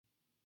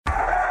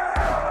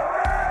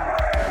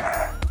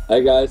Hi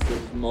guys, this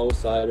is Mo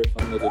Sider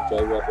from the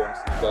Detroit Red Wings.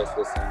 You guys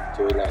listening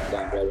to Locked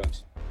On Red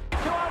Wings.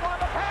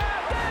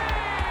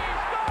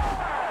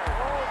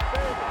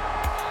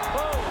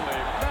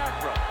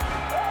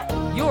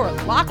 You're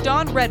Locked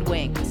On Red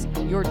Wings,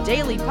 your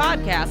daily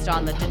podcast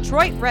on the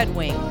Detroit Red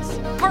Wings.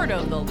 Part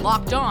of the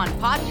Locked On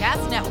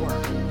Podcast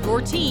Network,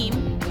 your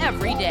team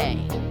every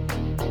day.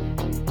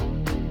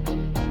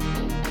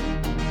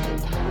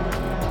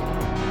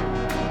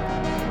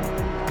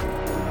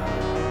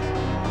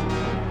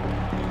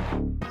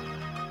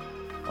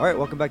 All right,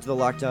 welcome back to the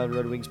Locked On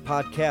Red Wings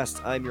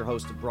podcast. I'm your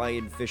host,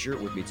 Brian Fisher.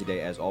 With me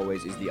today, as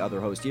always, is the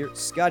other host here,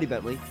 Scotty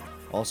Bentley,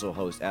 also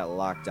host at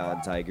Locked On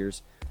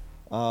Tigers.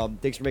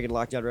 Thanks for making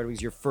Locked On Red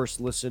Wings your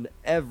first listen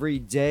every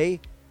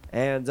day.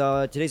 And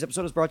today's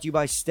episode is brought to you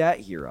by Stat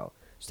Hero.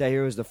 Stat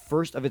Hero is the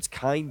first of its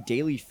kind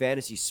daily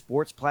fantasy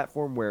sports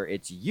platform where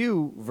it's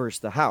you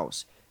versus the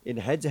house in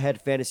head-to-head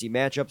fantasy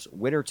matchups,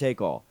 winner take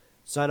all.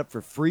 Sign up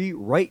for free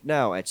right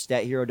now at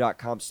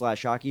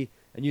stathero.com/hockey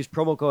and use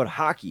promo code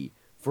HOCKEY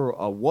for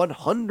a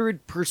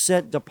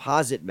 100%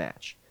 deposit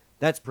match.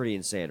 That's pretty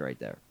insane right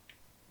there.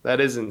 That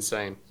is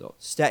insane. So,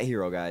 Stat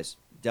Hero, guys.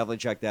 Definitely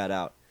check that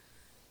out.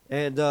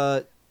 And,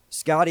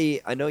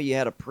 Scotty, I know you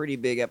had a pretty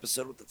big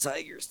episode with the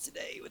Tigers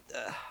today with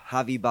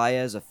Javi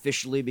Baez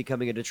officially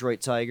becoming a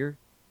Detroit Tiger.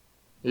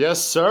 Yes,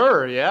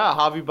 sir. Yeah,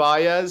 Javi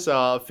Baez,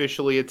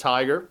 officially a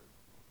Tiger.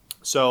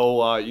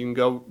 So you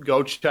can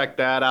go check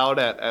that out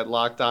at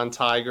Locked On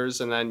Tigers.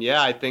 And then,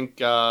 yeah, I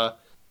think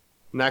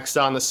next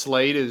on the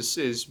slate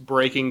is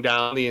breaking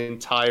down the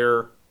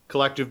entire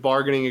collective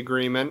bargaining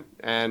agreement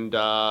and,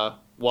 the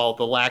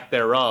lack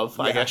thereof,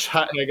 yeah. I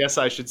guess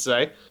I should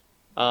say.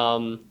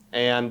 We're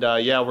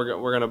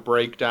going to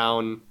break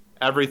down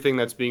everything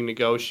that's being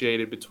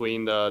negotiated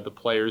between the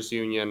players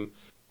union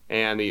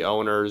and the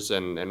owners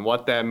and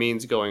what that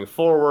means going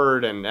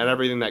forward and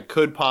everything that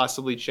could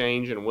possibly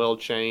change and will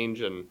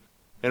change and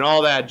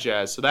all that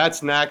jazz. So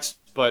that's next.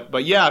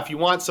 But yeah, if you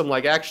want some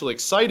like actual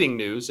exciting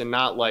news and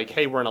not like,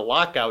 hey, we're in a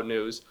lockout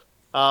news,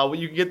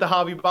 you can get the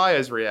Javi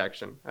Baez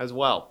reaction as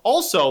well.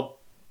 Also,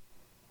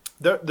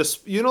 the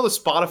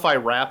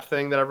Spotify Wrapped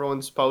thing that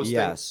everyone's posting?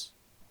 Yes.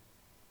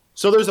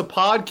 So there's a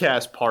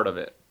podcast part of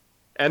it,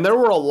 and there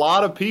were a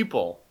lot of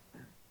people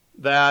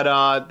that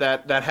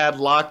had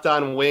Locked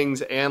On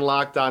Wings and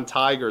Locked On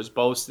Tigers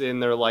both in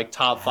their like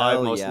top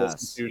 5 most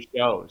listened to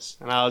shows,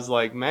 and I was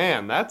like,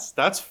 man, that's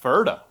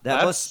Ferda.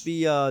 That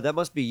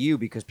must be you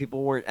because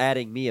people weren't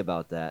adding me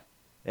about that.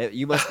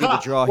 You must be the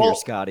draw here,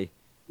 Scotty.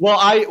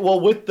 I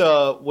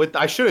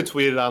should have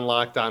tweeted on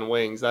Locked On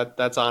Wings.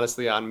 That's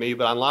honestly on me.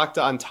 But on Locked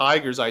On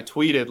Tigers, I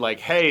tweeted like,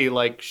 hey,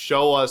 like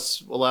show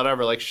us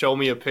whatever, like show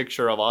me a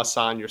picture of us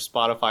on your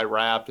Spotify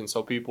Wrapped, and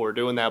so people were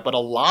doing that. But a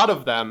lot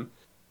of them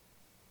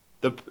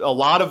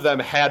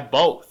had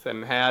both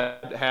and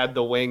had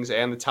the Wings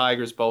and the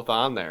Tigers both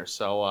on there.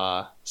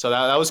 So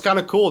that was kind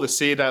of cool to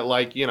see that,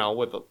 like, you know,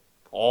 with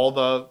all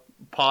the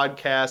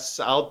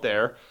podcasts out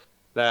there,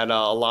 that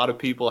a lot of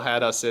people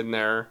had us in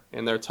their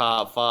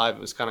top 5. It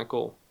was kind of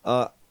cool.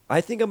 I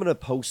think I'm going to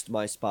post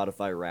my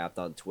Spotify Wrapped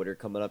on Twitter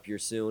coming up here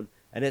soon,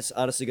 and it's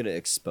honestly going to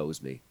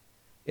expose me.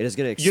 It is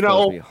going to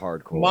expose me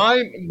hardcore.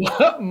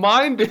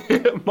 Mine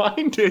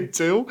did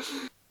too.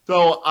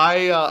 So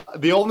I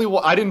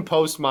didn't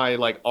post my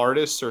like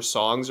artists or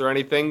songs or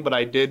anything, but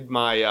I did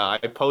I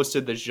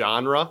posted the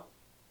genre.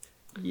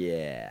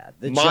 Yeah,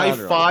 my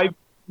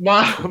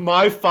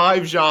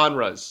 5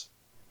 genres,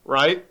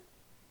 right?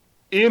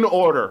 In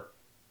order.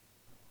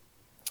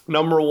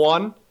 Number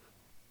 1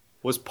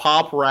 was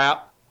pop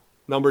rap.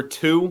 Number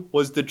 2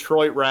 was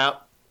Detroit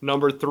rap.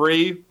 Number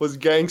 3 was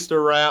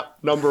gangster rap.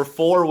 Number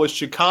 4 was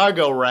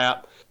Chicago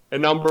rap.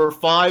 And number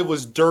 5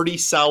 was dirty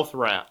South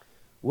rap.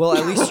 Well,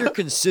 at least you're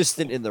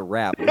consistent in the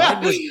rap.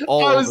 Mine was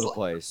all over the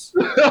place.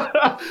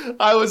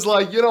 I was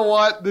like, you know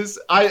what?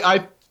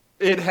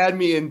 It had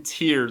me in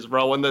tears,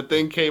 bro. When the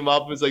thing came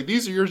up, it was like,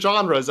 these are your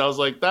genres. I was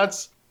like,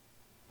 that's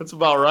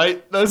about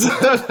right.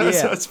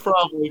 That's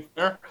probably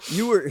fair.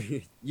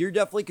 You're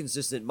definitely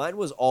consistent. Mine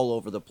was all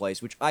over the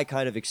place, which I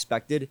kind of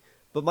expected.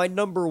 But my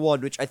number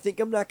 1, which I think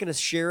I'm not going to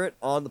share it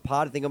on the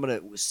pod. I think I'm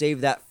going to save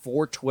that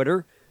for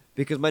Twitter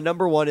because my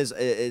number 1 is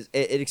it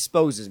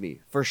exposes me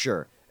for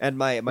sure, and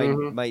my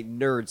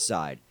nerd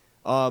side.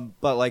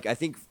 But like I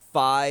think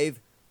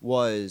 5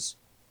 was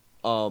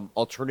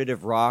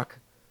alternative rock.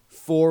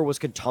 4 was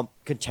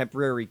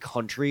contemporary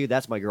country.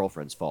 That's my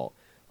girlfriend's fault.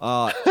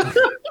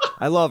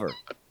 I love her.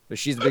 But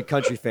she's a big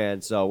country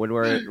fan, so when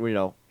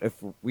if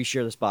we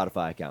share the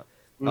Spotify account.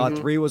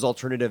 3 was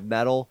alternative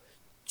metal.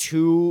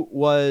 2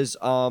 was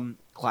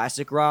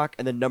classic rock,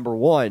 and then number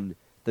 1,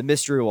 the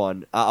mystery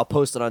one. I'll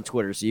post it on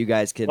Twitter so you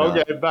guys can.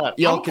 Okay, bet.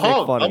 Y'all can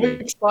make fun of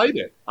me.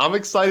 I'm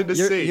excited to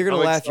see. You're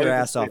gonna laugh your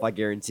ass off. I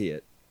guarantee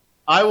it.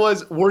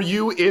 Were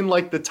you in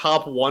like the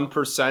top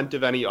 1%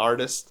 of any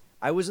artist?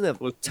 I was in the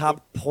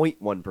top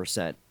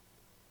 0.1%.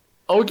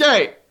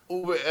 Okay.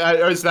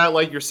 Is that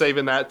like you're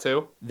saving that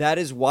too? That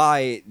is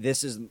why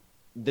this is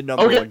the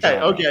number 1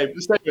 genre. Okay.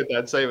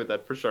 Save it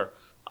that for sure.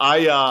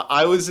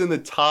 I was in the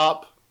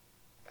top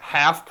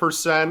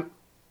 0.5%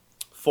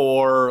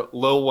 for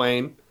Lil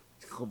Wayne,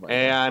 Oh my God.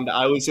 and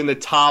I was in the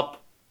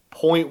top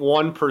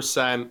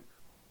 0.1%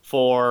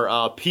 for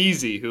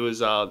Peasy, who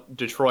is a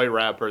Detroit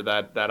rapper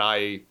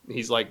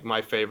he's like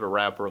my favorite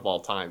rapper of all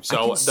time.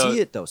 So I can see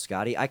it though,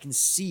 Scotty. I can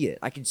see it.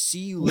 I can see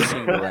you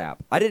listening to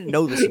rap. I didn't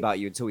know this about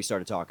you until we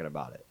started talking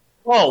about it.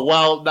 Oh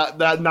well,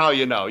 that now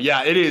you know.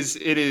 Yeah, it is.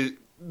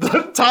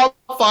 The top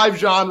 5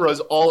 genres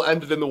all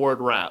ended in the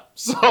word rap.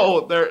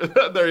 So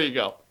there you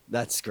go.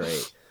 That's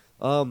great.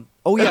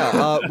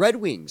 Red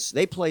Wings.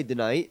 They played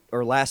tonight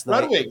or last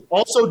night. Red Wing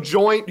also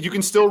join. You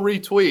can still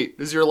retweet.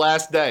 This is your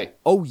last day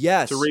Oh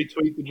yes. to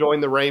retweet to join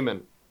the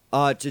Raymond.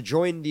 To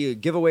join the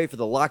giveaway for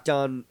the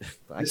Lockdown.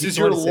 This is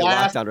your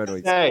last Lockdown Red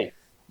Wings. day.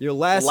 Your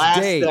last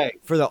day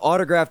for the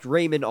autographed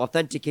Raymond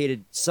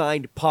authenticated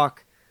signed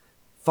puck.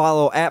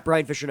 Follow at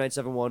Brian Fisher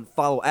 971.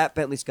 Follow at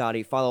Bentley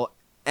Scotty. Follow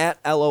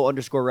at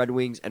LO_Red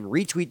Wings and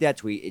retweet that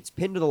tweet. It's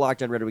pinned to the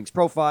Lockdown Red Wings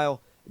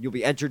profile. And you'll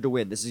be entered to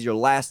win. This is your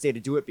last day to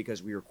do it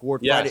because we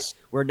record Friday. Yes.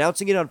 We're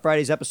announcing it on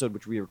Friday's episode,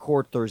 which we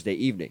record Thursday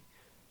evening.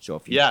 So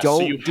if you Yes, don't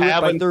so you do it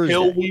have by until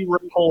Thursday, we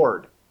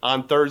record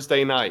on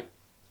Thursday night.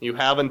 You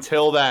have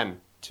until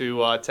then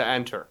to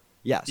enter.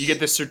 yes, You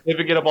get the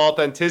certificate of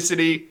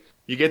authenticity.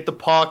 You get the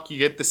puck. You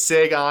get the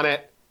SIG on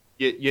it.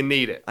 You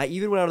need it. I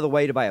even went out of the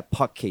way to buy a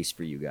puck case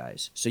for you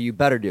guys, so you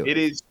better do it. It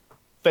is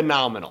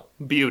phenomenal.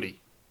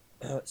 Beauty.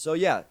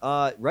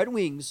 Red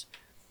Wings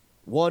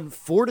won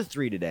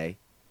 4-3 today.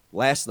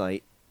 Last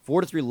night,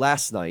 4-3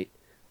 last night,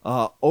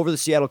 over the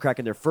Seattle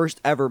Kraken, their first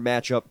ever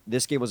matchup.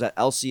 This game was at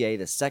LCA,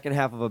 the second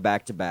half of a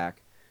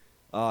back-to-back.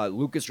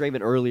 Lucas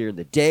Raymond earlier in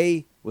the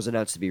day was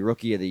announced to be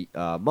Rookie of the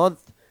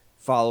Month,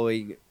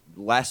 following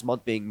last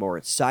month being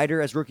Moritz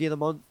Seider as Rookie of the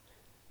Month.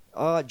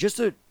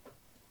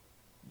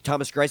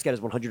 Thomas Greiss got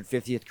his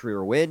 150th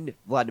career win.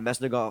 Vladimir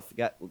Mesnikov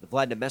got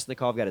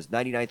his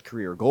 99th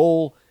career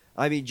goal.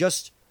 I mean,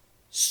 just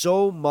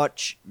so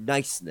much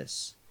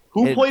niceness.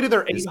 Who in played in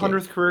their this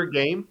 800th game. career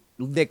game?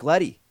 Nick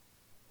Leddy.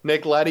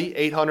 Nick Leddy,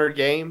 800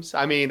 games.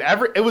 I mean,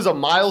 it was a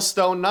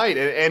milestone night,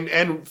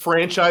 and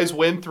franchise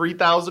win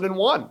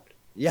 3001.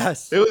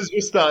 Yes. It was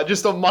just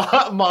a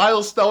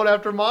milestone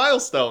after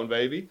milestone,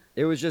 baby.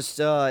 It was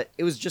a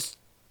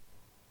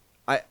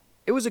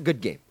good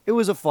game. It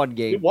was a fun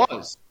game. It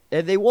was.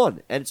 And they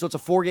won. And so it's a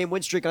 4-game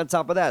win streak on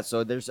top of that.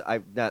 So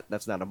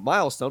that's not a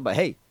milestone, but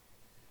hey,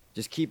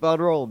 just keep on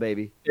rolling,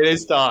 baby. It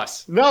is to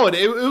us. No,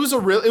 it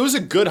was a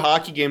good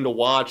hockey game to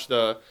watch.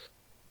 The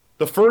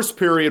first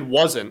period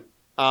wasn't,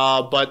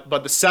 but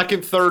the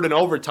second, third, and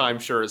overtime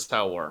sure as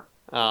hell were.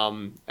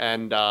 The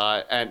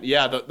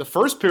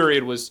first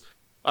period was,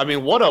 I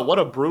mean, what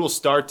a brutal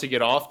start to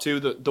get off to.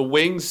 The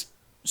Wings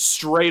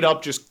straight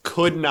up just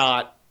could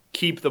not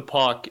keep the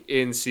puck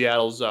in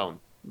Seattle's zone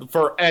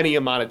for any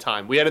amount of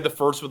time. We ended the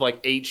first with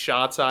like 8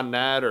 shots on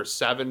net or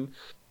 7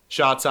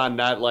 shots on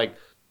net. Like,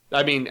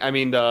 I mean,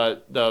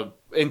 the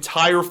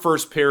entire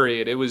first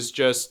period, it was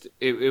just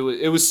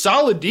it was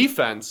solid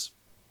defense,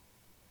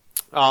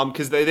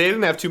 because they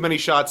didn't have too many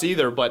shots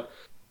either. But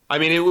I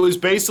mean, it was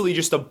basically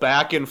just a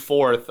back and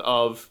forth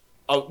of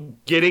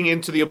getting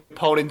into the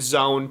opponent's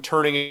zone,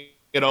 turning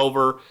it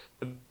over.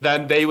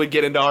 Then they would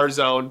get into our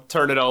zone,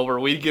 turn it over.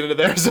 We'd get into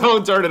their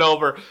zone, turn it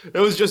over. It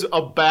was just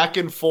a back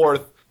and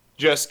forth,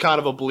 just kind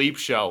of a bleep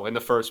show in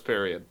the first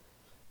period.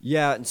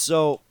 Yeah, and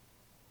so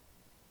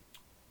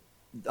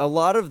a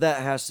lot of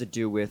that has to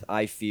do with,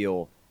 I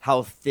feel,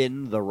 how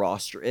thin the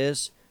roster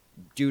is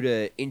due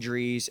to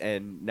injuries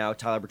and now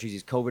Tyler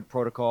Bertuzzi's COVID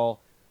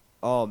protocol.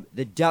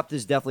 The depth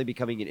is definitely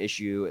becoming an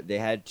issue. They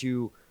had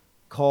to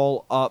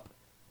call up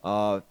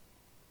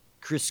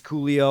Chris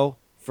Coolio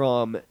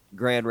from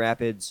Grand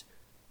Rapids,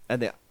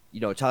 and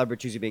Tyler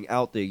Bertuzzi being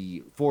out,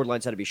 the forward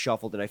lines had to be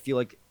shuffled, and I feel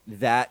like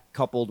that,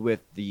 coupled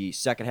with the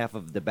second half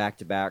of the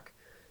back-to-back,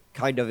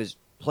 kind of has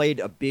played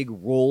a big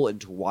role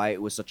into why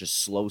it was such a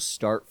slow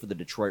start for the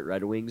Detroit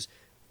Red Wings.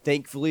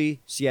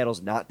 Thankfully,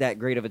 Seattle's not that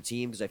great of a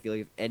team, because I feel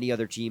like if any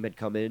other team had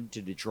come in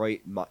to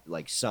Detroit,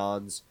 like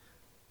Sans,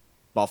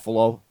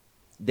 Buffalo,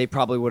 they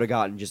probably would have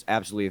gotten just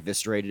absolutely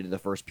eviscerated in the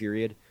first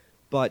period.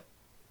 But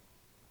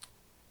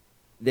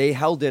they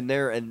held in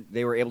there, and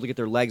they were able to get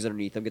their legs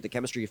underneath them, get the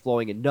chemistry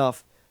flowing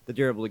enough that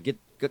they were able to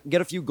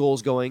get a few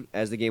goals going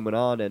as the game went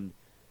on, and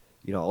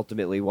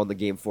ultimately won the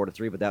game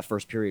 4-3. But that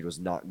first period was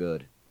not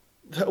good.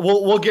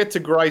 We'll get to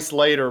Greiss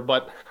later,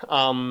 but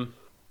I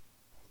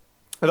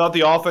thought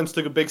the offense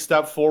took a big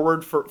step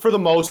forward for the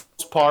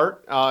most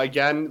part.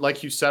 Again,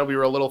 like you said, we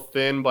were a little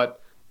thin,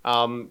 but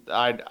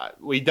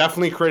we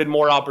definitely created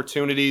more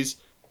opportunities.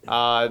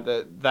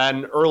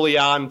 Then early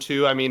on,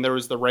 too, I mean, there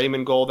was the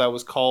Raymond goal that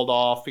was called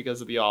off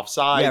because of the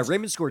offsides. Yeah,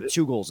 Raymond scored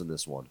 2 goals in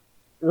this one.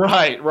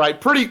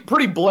 Right. Pretty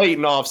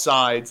blatant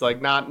offsides.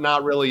 Like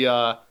not really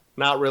I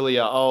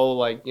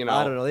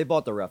don't know. They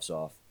bought the refs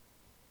off.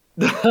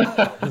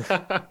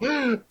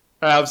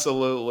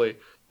 Absolutely.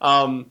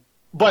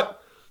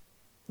 But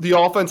the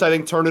offense, I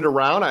think, turned it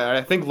around.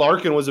 I think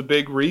Larkin was a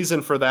big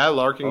reason for that.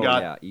 Larkin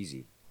got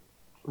easy,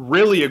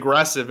 really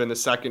aggressive in the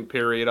second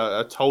period,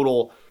 a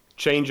total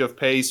change of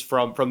pace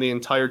from the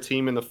entire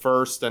team in the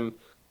first. And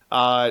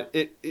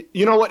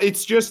You know what?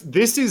 It's just,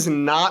 this is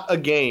not a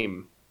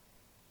game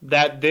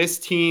that this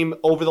team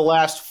over the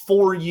last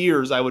 4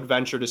 years, I would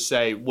venture to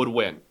say, would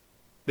win.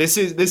 This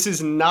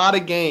is not a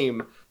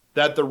game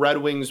that the Red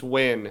Wings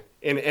win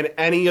in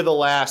any of the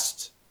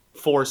last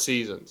 4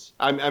 seasons.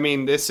 I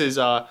mean, this is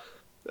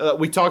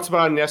we talked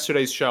about it in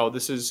yesterday's show.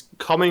 This is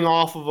coming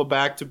off of a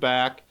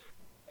back-to-back,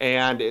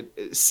 and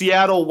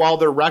Seattle, while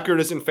their record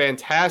isn't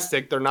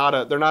fantastic, they're not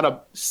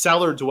a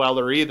cellar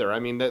dweller either. I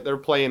mean, they're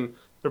playing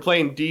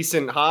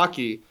decent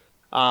hockey.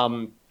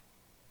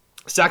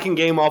 Second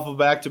game off of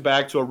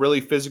back-to-back to a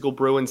really physical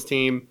Bruins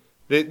team.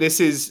 This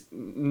is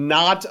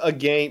not a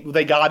game.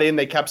 They got in.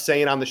 They kept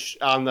saying on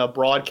the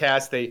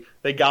broadcast they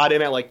got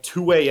in at like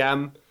 2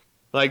 a.m.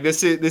 Like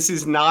this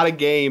is not a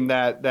game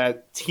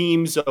that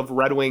teams of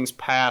Red Wings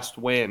past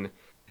win,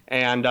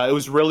 and it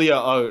was really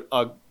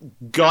a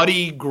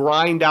gutty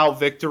grind out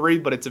victory.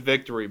 But it's a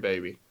victory,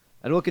 baby.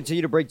 And we'll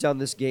continue to break down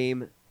this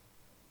game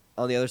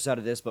on the other side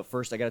of this. But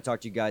first, I got to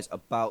talk to you guys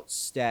about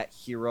Stat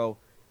Hero.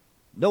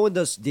 No one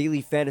does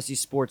daily fantasy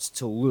sports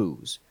to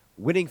lose.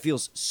 Winning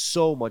feels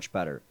so much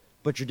better.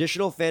 But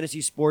traditional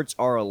fantasy sports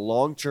are a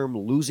long-term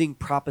losing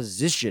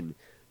proposition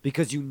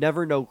because you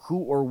never know who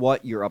or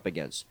what you're up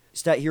against.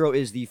 Stat Hero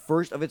is the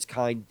first of its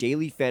kind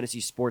daily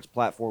fantasy sports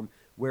platform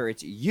where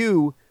it's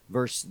you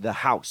versus the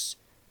house.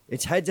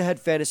 It's head-to-head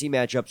fantasy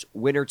matchups,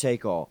 winner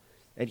take all.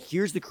 And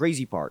here's the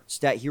crazy part.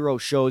 Stat Hero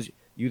shows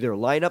you their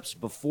lineups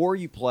before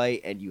you play,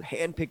 and you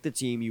handpick the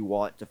team you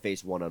want to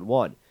face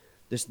one-on-one.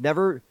 This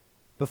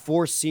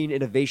never-before-seen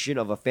innovation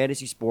of a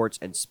fantasy sports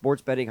and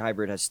sports betting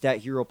hybrid has Stat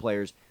Hero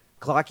players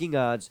clocking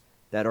odds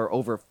that are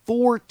over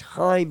 4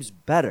 times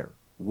better.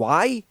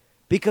 Why?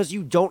 Because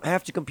you don't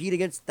have to compete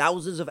against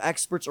thousands of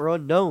experts or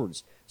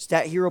unknowns.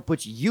 Stat Hero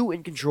puts you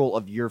in control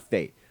of your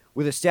fate.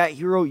 With a Stat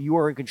Hero, you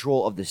are in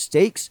control of the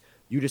stakes.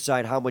 You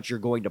decide how much you're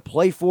going to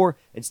play for,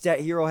 and Stat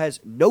Hero has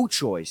no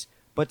choice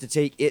but to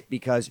take it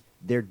because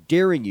they're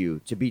daring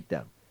you to beat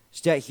them.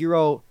 Stat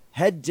Hero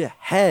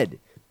head-to-head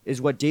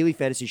is what daily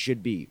fantasy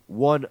should be,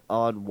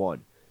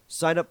 one-on-one.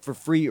 Sign up for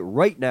free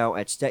right now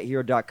at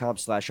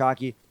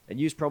stathero.com/hockey and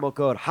use promo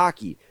code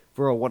HOCKEY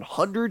for a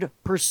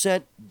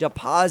 100%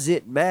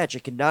 deposit match. I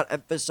cannot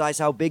emphasize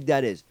how big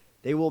that is.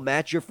 They will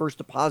match your first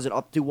deposit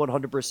up to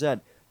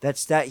 100%.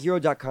 That's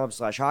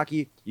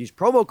stathero.com/hockey. Use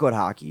promo code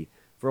HOCKEY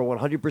for a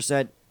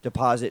 100%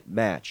 deposit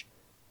match.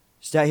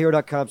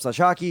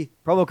 stathero.com/hockey,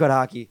 promo code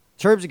HOCKEY.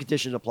 Terms and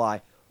conditions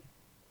apply.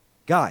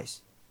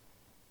 Guys,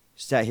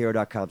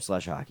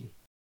 stathero.com/hockey.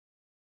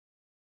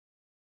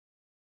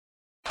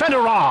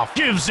 Fedorov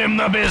gives him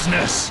the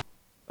business.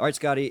 All right,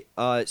 Scotty,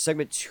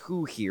 segment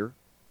 2 here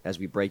as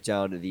we break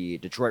down the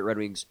Detroit Red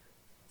Wings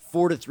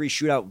 4-3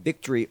 shootout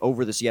victory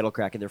over the Seattle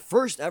Kraken, their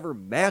first ever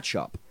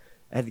matchup,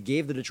 and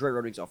gave the Detroit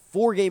Red Wings a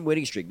 4-game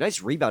winning streak.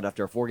 Nice rebound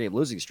after a 4-game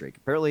losing streak.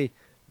 Apparently,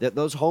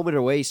 those home and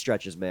away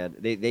stretches, man,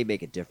 they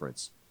make a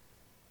difference.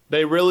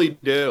 They really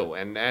do,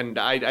 and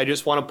I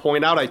just want to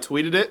point out, I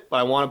tweeted it, but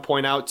I want to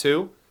point out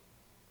too,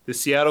 the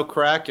Seattle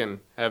Kraken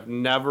have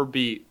never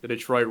beat the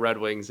Detroit Red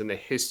Wings in the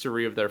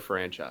history of their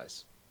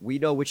franchise. We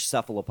know which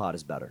cephalopod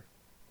is better.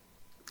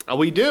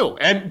 We do.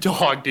 And,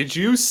 dog, did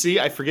you see?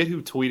 I forget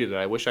who tweeted it.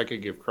 I wish I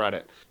could give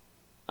credit.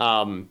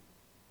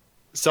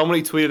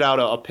 Somebody tweeted out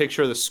a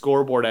picture of the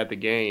scoreboard at the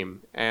game,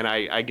 and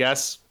I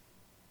guess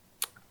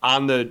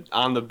on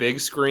the big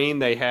screen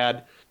they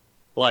had,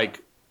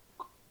 like,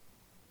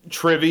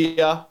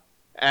 trivia,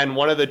 and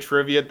one of the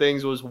trivia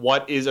things was,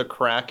 what is a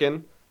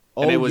Kraken?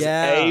 And it was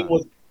yeah.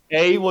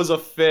 A was a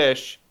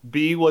fish,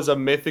 B was a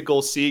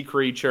mythical sea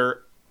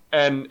creature,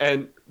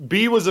 and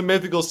B was a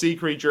mythical sea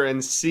creature,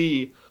 and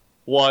C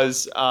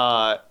was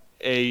a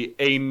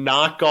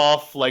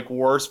knockoff, like,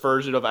 worse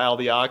version of Al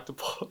the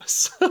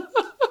Octopus.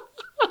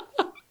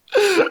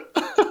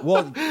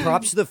 Well,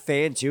 props to the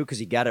fan too, because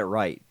he got it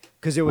right.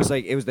 Because it was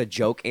the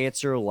joke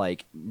answer,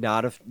 like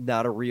not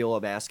a real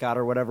mascot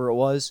or whatever it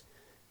was,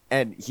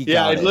 and he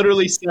got it. It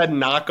literally said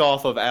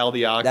knockoff of Al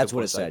the Octopus. That's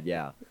what it said,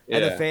 yeah.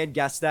 And the fan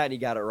guessed that, and he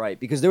got it right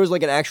because there was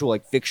like an actual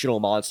like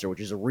fictional monster, which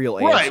is a real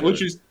answer. Right,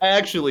 which is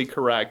actually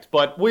correct,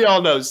 but we all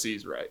know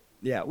C's right.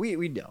 Yeah, we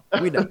know.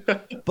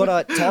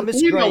 But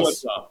Thomas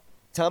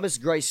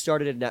Greiss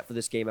started in net for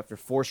this game after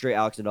 4 straight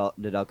Alex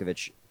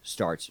Nedeljkovic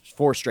starts.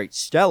 4 straight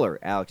stellar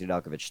Alex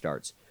Nedeljkovic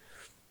starts.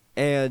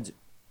 And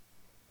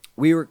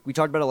we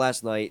talked about it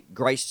last night.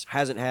 Greiss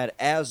hasn't had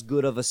as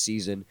good of a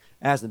season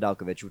as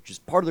Nedeljkovic, which is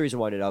part of the reason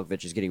why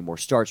Nedeljkovic is getting more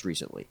starts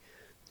recently.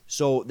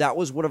 So that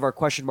was one of our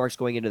question marks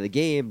going into the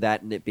game,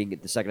 that and it being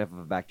the second half of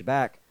a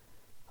back-to-back.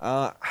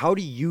 How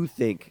do you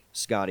think,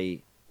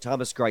 Scotty,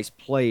 Thomas Greiss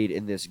played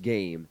in this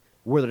game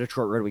where the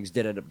Detroit Red Wings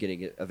did end up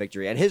getting a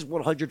victory and his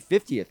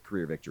 150th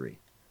career victory?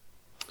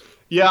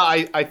 Yeah,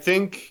 I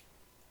think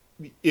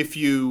if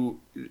you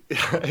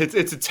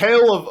it's a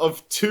tale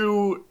of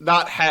two,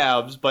 not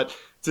halves, but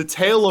it's a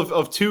tale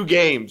of 2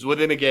 games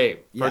within a game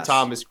for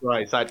Thomas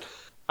Greiss.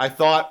 I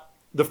thought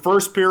the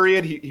first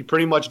period he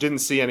pretty much didn't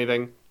see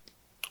anything.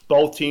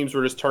 Both teams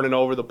were just turning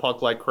over the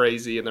puck like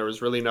crazy, and there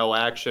was really no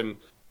action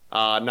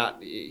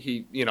Not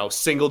he,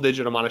 single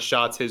digit amount of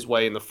shots his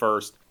way in the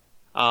first.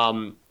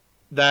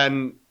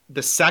 Then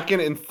the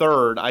second and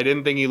third, I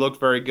didn't think he looked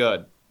very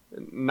good.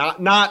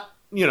 Not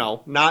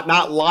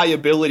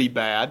liability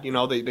bad.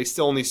 They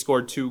still only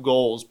scored 2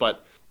 goals,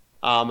 but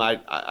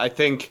I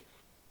think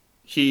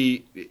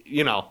he,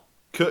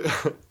 could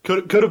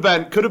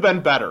have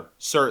been better,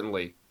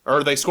 certainly.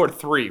 Or they scored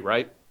 3,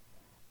 right?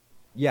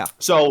 Yeah.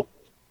 So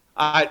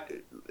I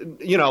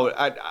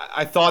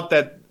thought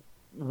that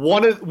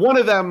one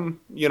of them,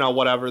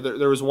 whatever.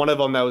 There was one of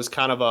them that was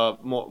kind of a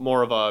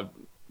more of a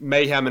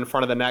mayhem in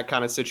front of the net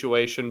kind of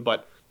situation,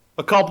 but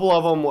a couple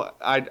of them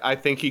I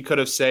think he could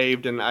have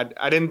saved, and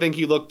I didn't think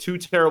he looked too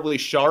terribly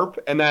sharp.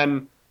 And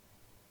then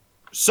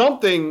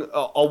something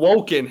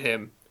awoke in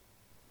him,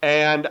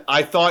 and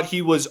I thought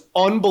he was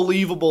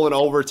unbelievable in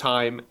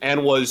overtime,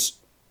 and was,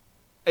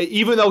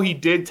 even though he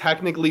did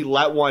technically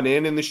let one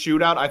in the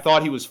shootout, I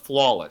thought he was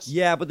flawless.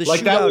 Yeah, but the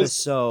shootout is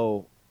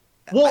so...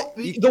 Well,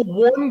 the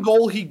one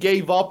goal he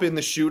gave up in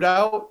the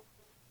shootout,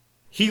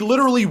 he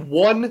literally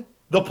won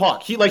the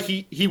puck. He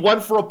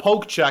went for a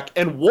poke check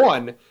and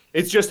won.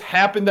 It just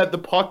happened that the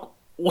puck,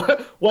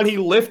 when he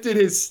lifted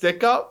his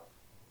stick up,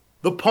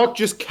 the puck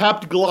just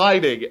kept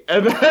gliding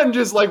and then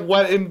just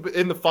went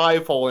in the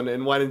 5-hole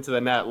and went into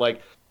the net.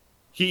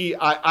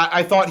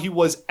 I thought he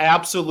was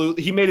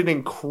he made an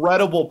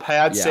incredible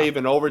pad save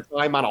in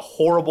overtime on a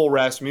horrible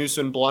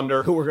Rasmussen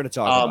blunder. Who we're going to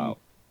talk about.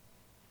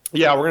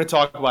 Yeah, we're going to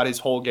talk about his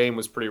whole game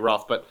was pretty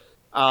rough. But,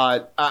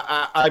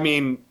 I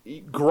mean,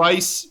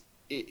 Greiss,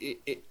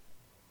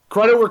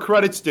 credit where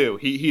credit's due.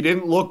 He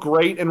didn't look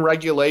great in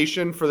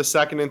regulation for the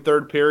second and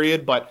third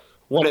period, but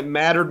when it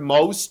mattered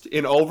most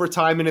in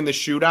overtime and in the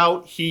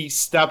shootout, he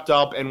stepped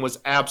up and was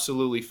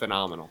absolutely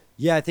phenomenal.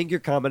 Yeah, I think your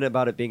comment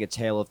about it being a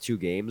tale of 2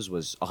 games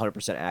was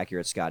 100%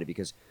 accurate, Scotty,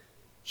 because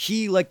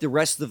he, like the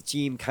rest of the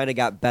team, kind of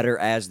got better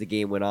as the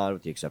game went on,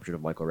 with the exception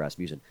of Michael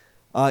Rasmussen.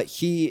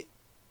 He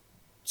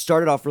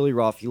started off really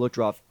rough. He looked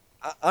rough.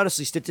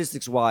 Honestly,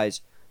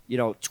 statistics-wise,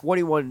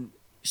 21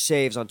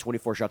 saves on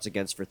 24 shots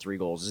against for 3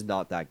 goals is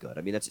not that good.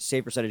 I mean, that's a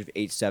save percentage of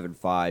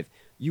 .875.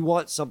 You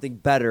want something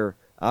better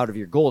out of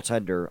your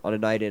goaltender on a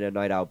night-in and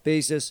night-out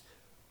basis.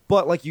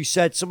 But like you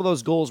said, some of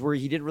those goals where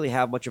he didn't really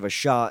have much of a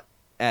shot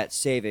at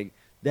saving.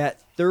 That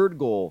third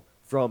goal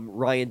from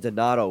Ryan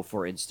Donato,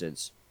 for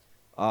instance,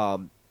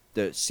 the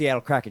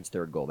Seattle Kraken's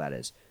third goal, that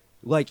is.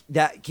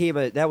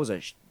 That was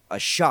a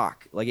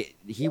shock.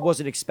 He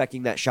wasn't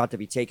expecting that shot to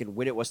be taken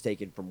when it was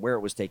taken, from where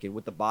it was taken,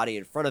 with the body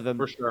in front of him.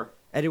 For sure.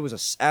 And it was an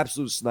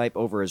absolute snipe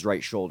over his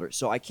right shoulder.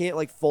 So I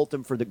can't fault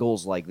him for the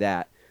goals like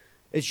that.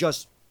 It's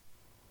just,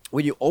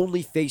 when you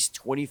only face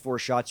 24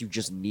 shots, you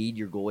just need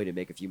your goalie to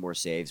make a few more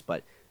saves.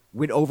 But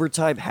when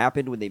overtime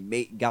happened, when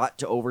they got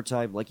to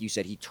overtime, like you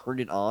said, he turned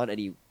it on and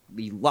he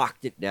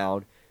locked it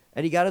down,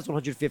 and he got his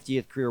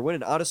 150th career win.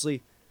 And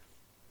honestly,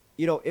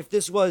 if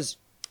this was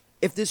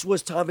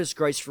Thomas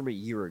Greiss from a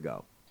year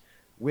ago,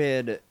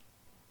 and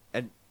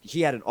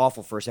he had an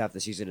awful first half of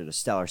the season and a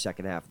stellar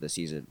second half of the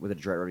season with the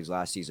Detroit Red Wings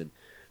last season,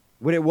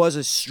 when it was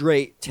a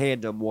straight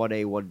tandem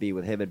 1A, 1B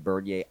with him and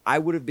Bernier, I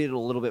would have been a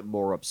little bit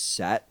more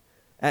upset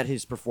at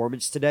his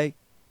performance today,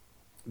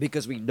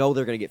 because we know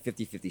they're going to get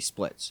 50-50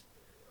 splits.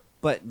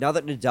 But now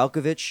that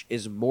Nedeljkovic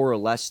is more or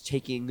less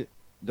taking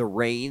the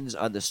reins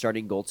on the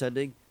starting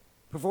goaltending,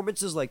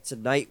 performances like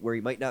tonight, where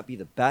he might not be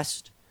the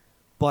best,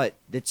 but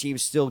the team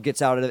still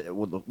gets out of it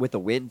with a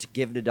win to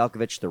give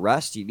Nedeljkovic the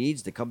rest he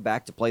needs to come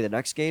back to play the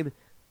next game,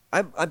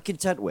 I'm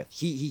content with.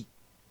 He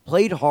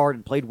played hard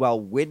and played well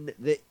when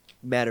it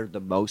mattered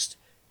the most,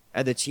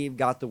 and the team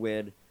got the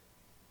win.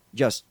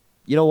 Just,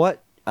 you know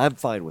what? I'm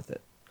fine with it.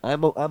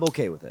 I'm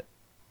okay with it.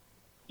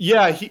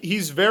 Yeah,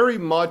 he's very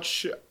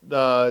much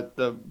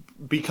the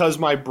because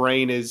my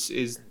brain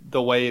is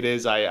the way it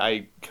is.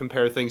 I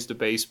compare things to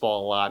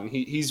baseball a lot, and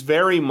he's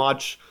very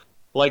much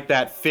like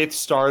that 5th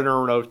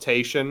starter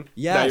rotation.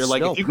 Yeah, that you're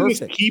like, if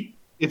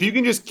you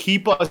can just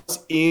keep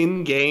us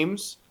in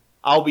games,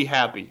 I'll be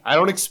happy. I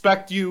don't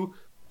expect you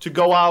to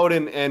go out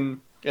and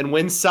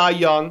win Cy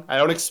Young. I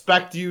don't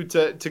expect you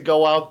to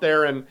go out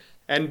there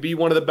and be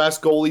one of the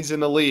best goalies in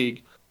the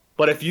league.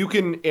 But if you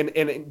can,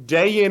 in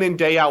day in and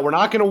day out, we're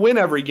not going to win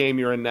every game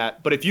you're in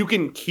net. But if you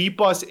can keep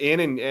us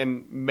in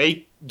and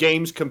make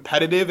games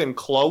competitive and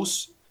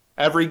close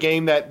every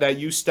game that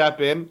you step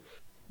in,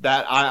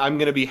 that I'm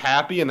going to be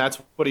happy. And that's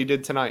what he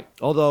did tonight.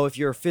 Although if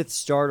you're a 5th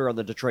starter on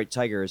the Detroit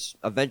Tigers,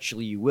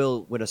 eventually you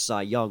will win a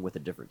Cy Young with a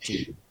different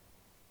team.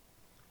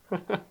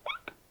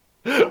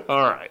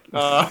 All right.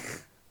 all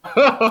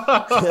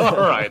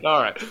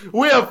right.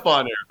 We have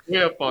fun here.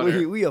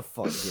 We have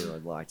fun here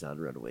on Locked On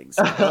Red Wings.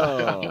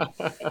 Oh.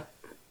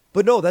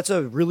 But no, that's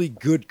a really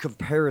good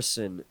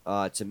comparison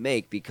to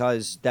make,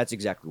 because that's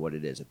exactly what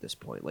it is at this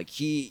point.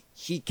 He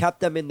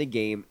kept them in the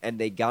game, and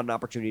they got an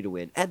opportunity to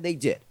win, and they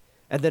did.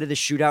 And then in the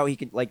shootout, he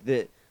can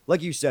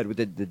like you said with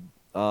the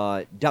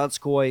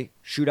Donskoy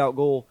shootout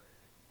goal,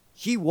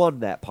 he won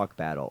that puck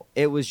battle.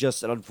 It was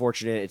just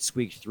unfortunate; it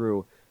squeaked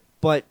through,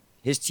 but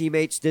his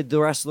teammates did the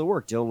rest of the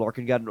work. Dylan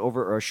Larkin got a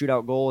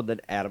shootout goal, and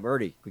then Adam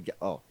Erdy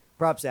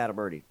props to Adam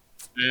Erdy.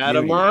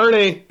 Adam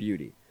Ernie.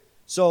 Beauty.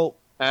 So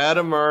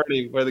Adam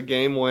Ernie, we're the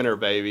game winner,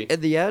 baby.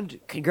 in the end,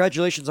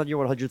 congratulations on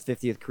your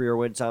 150th career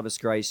win, Thomas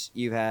Greiss.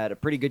 You've had a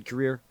pretty good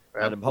career,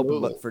 and I'm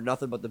hoping for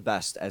nothing but the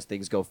best as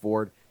things go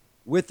forward,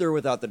 with or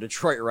without the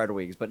Detroit Red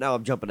Wings. But now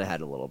I'm jumping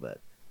ahead a little bit.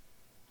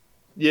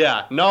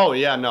 No.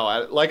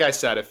 Like I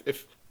said,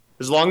 if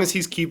as long as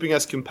he's keeping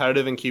us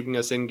competitive and keeping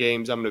us in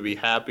games, I'm going to be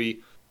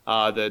happy.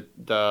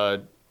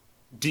 The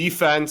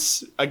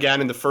defense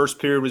again in the first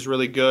period was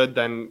really good,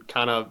 then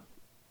kind of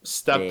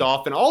stepped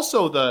off, and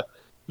also the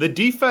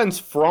defense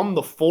from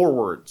the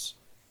forwards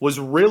was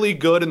really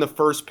good in the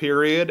first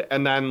period,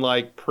 and then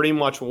like pretty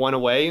much went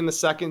away in the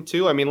second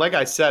too. I mean, like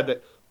I said,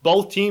 that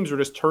both teams were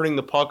just turning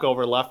the puck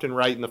over left and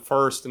right in the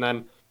first,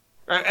 and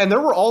there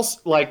were also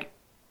like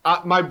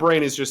my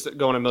brain is just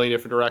going a million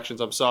different directions.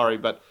 I'm sorry,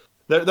 but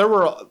there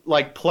were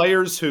like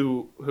players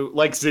who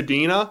like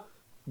Zadina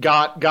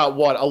got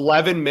what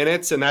 11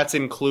 minutes, and that's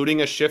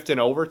including a shift in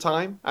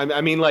overtime.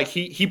 I mean, like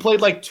he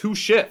played like 2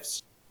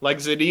 shifts. Like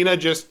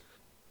Zadina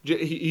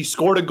he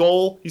scored a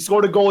goal. He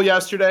scored a goal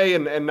yesterday,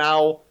 and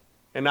now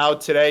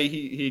today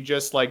he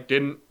just like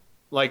didn't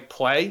like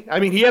play. I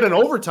mean, he had an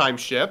overtime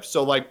shift,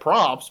 so like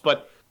props,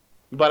 but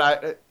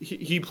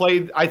he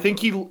played. I think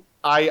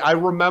I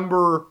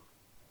remember.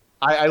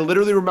 I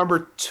literally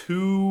remember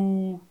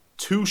two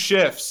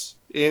shifts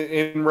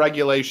in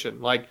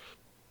regulation. Like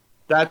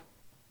that's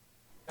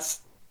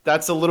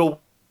a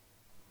little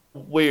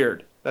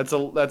weird. That's a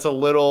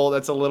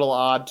little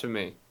odd to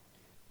me.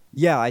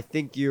 Yeah, I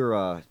think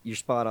you're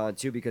spot on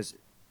too, because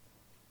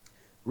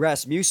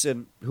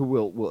Rasmussen, who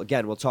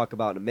we'll talk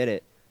about in a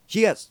minute,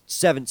 he got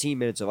 17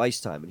 minutes of ice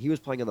time, and he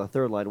was playing on the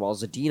third line, while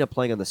Zadina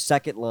playing on the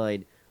second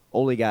line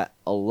only got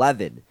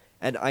 11.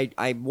 And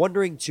I'm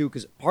wondering too,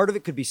 because part of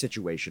it could be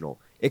situational.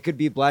 It could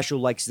be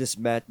Blashill likes this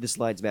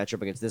line's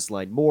matchup against this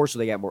line more, so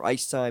they got more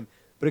ice time.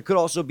 But it could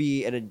also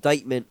be an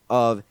indictment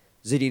of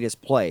Zadina's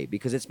play,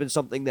 because it's been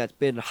something that's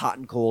been hot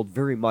and cold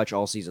very much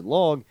all season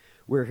long,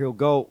 where he'll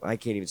go, I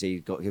can't even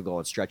say he'll go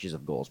on stretches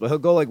of goals, but he'll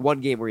go like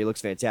one game where he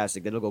looks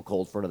fantastic, then he'll go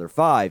cold for another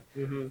 5.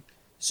 Mm-hmm.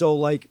 So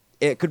like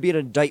it could be an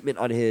indictment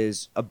on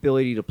his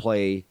ability to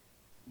play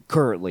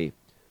currently,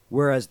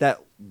 whereas that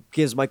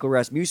gives Michael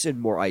Rasmussen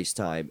more ice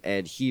time,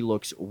 and he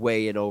looks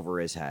way in over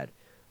his head.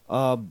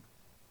 And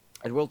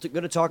we're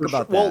going to talk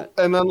about that. Well,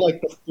 and then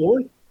like the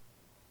fourth,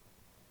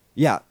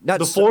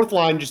 fourth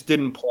line just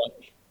didn't play.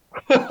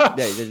 Yeah,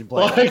 he didn't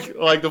play.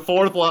 like the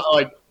fourth line,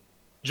 like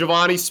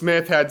Giovanni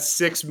Smith had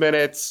 6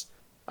 minutes.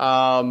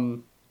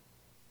 The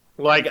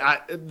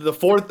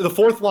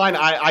fourth line,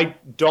 I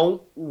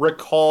don't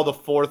recall the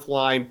fourth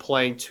line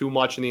playing too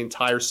much in the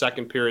entire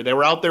second period. They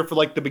were out there for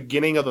like the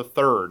beginning of the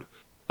third,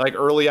 like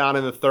early on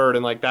in the third,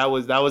 and like that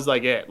was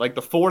like it. Like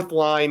the fourth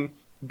line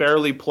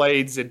barely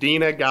played.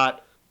 Zadina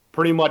got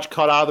pretty much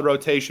cut out of the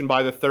rotation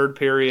by the third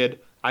period.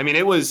 I mean,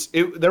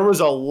 there was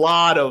a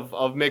lot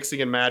of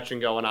mixing and matching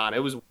going on. It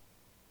was.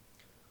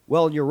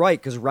 Well, and you're right,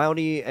 because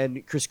Rowney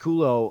and Chris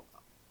Kulo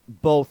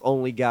both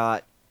only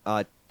got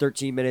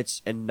 13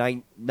 minutes and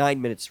 9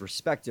 minutes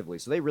respectively,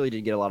 so they really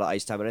didn't get a lot of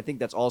ice time, and I think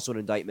that's also an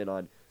indictment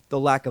on the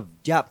lack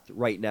of depth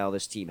right now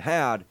this team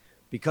had,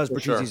 because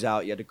Bertuzzi's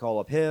out. You had to call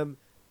up him.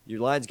 Your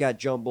lines got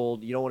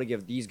jumbled. You don't want to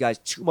give these guys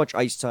too much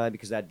ice time,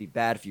 because that'd be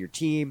bad for your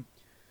team.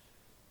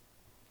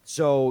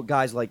 So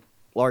guys like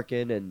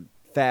Larkin and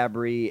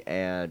Fabry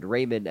and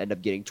Raymond end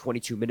up getting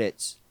 22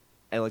 minutes.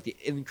 And like the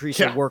increase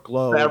in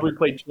workload. Fabry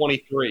played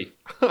 23.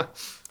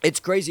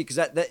 It's crazy, because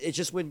that it's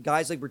just when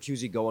guys like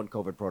Bertuzzi go on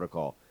COVID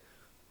protocol,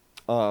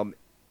 and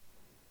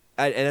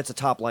it's a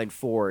top line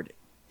forward,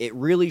 it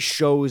really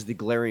shows the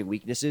glaring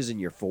weaknesses in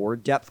your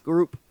forward depth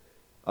group.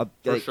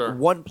 For sure.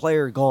 One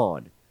player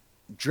gone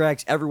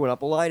drags everyone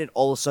up a line, and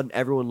all of a sudden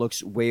everyone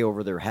looks way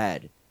over their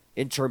head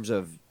in terms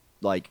of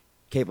like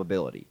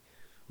capability.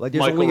 Like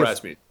there's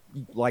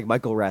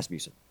Michael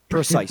Rasmussen.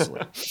 Precisely.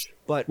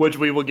 But which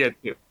we will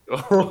get to.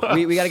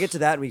 we got to get to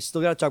that, and we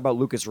still got to talk about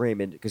Lucas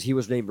Raymond, because he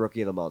was named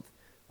Rookie of the Month.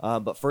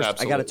 But first,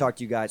 absolutely, I got to talk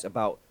to you guys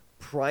about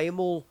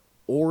Primal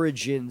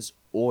Origins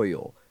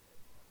Oil.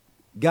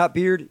 Got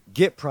beard?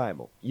 Get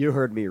Primal. You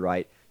heard me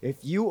right. If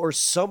you or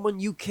someone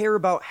you care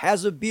about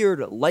has a beard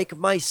like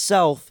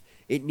myself,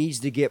 it needs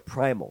to get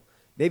Primal.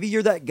 Maybe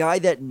you're that guy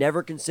that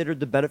never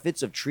considered the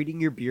benefits of treating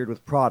your beard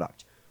with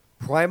product.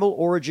 Primal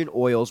Origin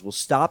Oils will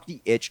stop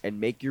the itch and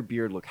make your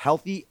beard look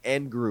healthy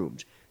and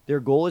groomed. Their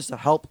goal is to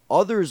help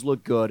others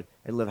look good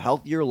and live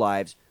healthier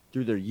lives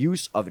through their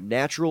use of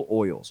natural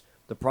oils.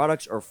 The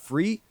products are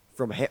free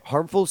from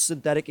harmful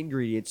synthetic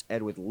ingredients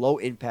and with low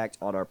impact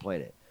on our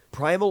planet.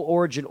 Primal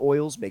Origin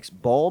Oils makes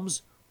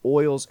balms,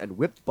 oils, and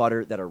whipped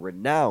butter that are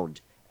renowned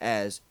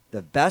as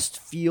the best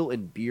feel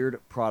and beard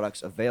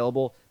products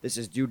available. This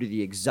is due to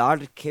the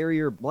exotic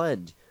carrier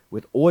blend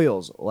with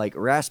oils like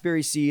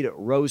raspberry seed,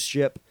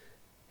 rosehip,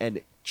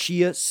 and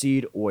chia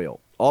seed oil.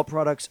 All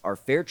products are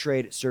fair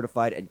trade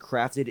certified and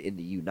crafted in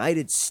the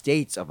United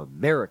States of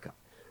America.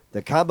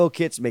 The combo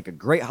kits make a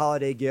great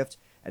holiday gift,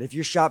 and if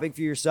you're shopping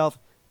for yourself,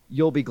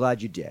 you'll be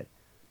glad you did.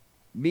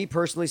 Me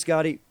personally,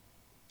 Scotty,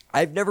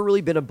 I've never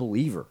really been a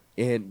believer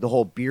in the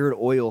whole beard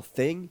oil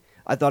thing.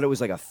 I thought it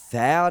was like a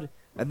fad.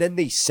 And then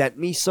they sent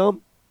me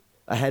some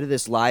ahead of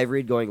this live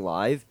read going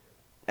live.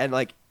 And,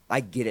 like, I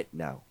get it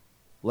now.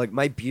 Like,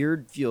 my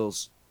beard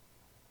feels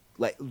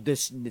like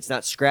this. It's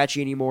not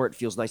scratchy anymore. It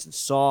feels nice and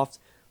soft.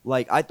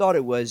 Like, I thought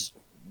it was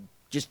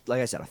just,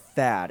 like I said, a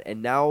fad.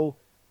 And now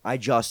I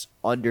just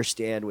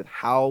understand with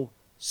how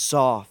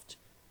soft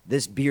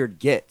this beard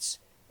gets.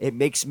 It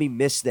makes me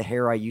miss the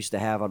hair I used to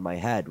have on my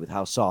head with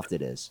how soft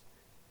it is.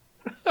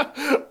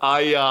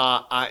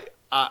 I'm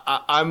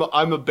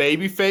a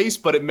baby face,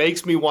 but it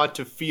makes me want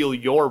to feel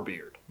your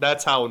beard.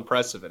 That's how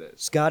impressive it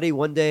is. Scotty,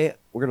 one day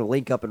we're going to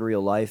link up in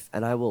real life,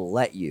 and I will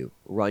let you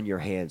run your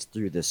hands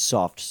through this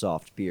soft,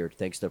 soft beard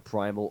thanks to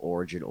Primal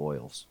Origin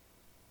Oils.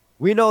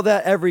 We know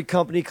that every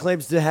company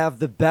claims to have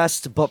the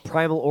best, but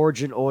Primal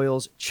Origin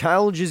Oils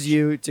challenges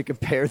you to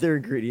compare their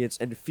ingredients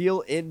and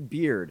feel in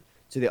beard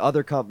to the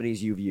other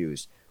companies you've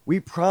used. We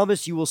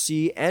promise you will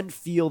see and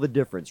feel the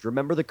difference.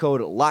 Remember the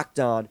code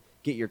LOCKEDON.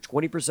 Get your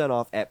 20%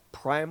 off at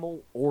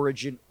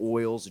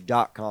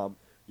primaloriginoils.com.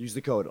 Use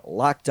the code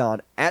LOCKEDON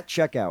at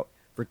checkout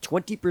for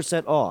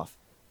 20% off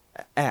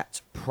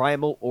at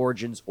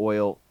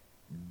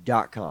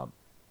primaloriginsoil.com.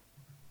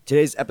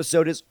 Today's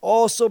episode is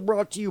also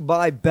brought to you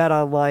by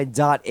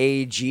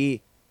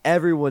betonline.ag,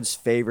 everyone's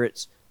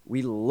favorites.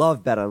 We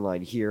love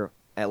BetOnline here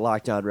at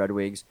Locked On Red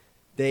Wings.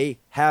 They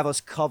have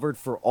us covered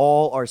for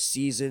all our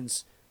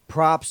seasons.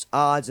 Props,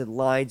 odds, and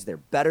lines, they're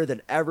better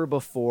than ever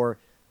before.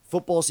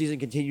 Football season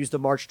continues to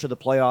march to the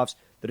playoffs.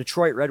 The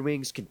Detroit Red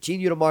Wings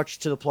continue to march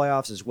to the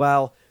playoffs as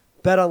well.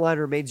 BetOnline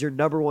remains your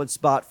number one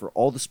spot for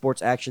all the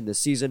sports action this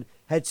season.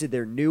 Head to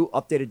their new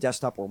updated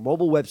desktop or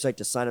mobile website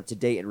to sign up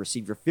today and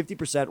receive your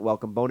 50%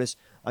 welcome bonus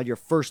on your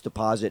first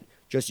deposit.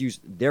 Just use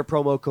their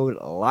promo code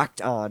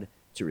LOCKEDON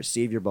to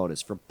receive your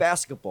bonus. From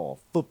basketball,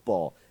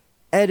 football,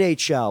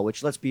 NHL,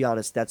 which, let's be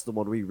honest, that's the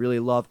one we really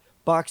love,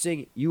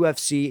 boxing,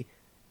 UFC,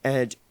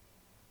 and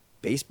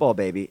baseball,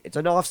 baby. It's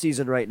an off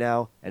season right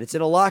now, and it's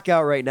in a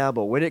lockout right now,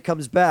 but when it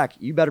comes back,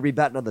 you better be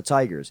betting on the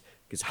Tigers,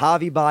 because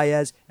Javi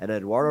Baez and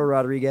Eduardo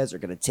Rodriguez are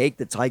going to take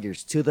the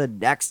Tigers to the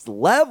next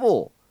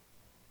level.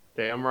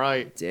 Damn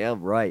right.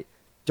 Damn right.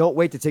 Don't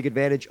wait to take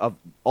advantage of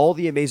all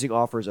the amazing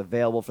offers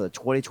available for the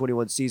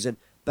 2021 season.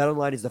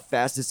 BetOnline is the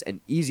fastest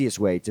and easiest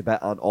way to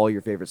bet on all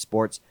your favorite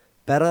sports.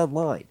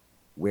 BetOnline,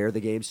 where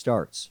the game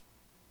starts.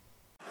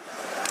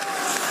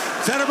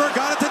 Zetterberg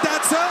got it to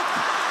Datsyuk.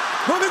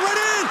 Moving right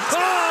in.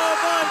 Oh,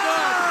 my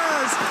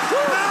God.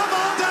 Now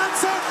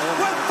Datsyuk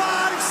with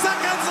 5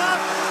 seconds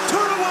left.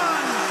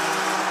 2-1.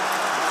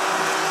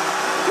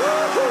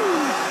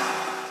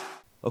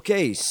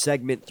 Okay,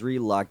 segment 3,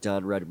 Locked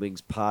On Red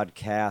Wings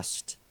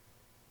podcast.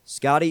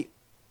 Scotty,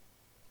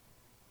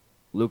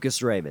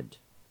 Lucas Raymond,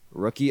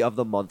 Rookie of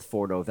the Month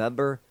for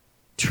November,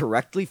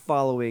 directly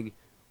following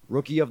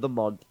Rookie of the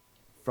Month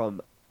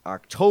from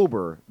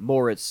October,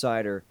 Moritz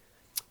Seider.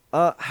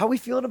 How are we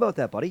feeling about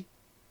that, buddy?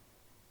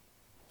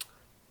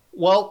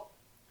 Well,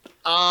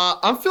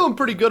 I'm feeling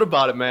pretty good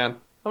about it, man.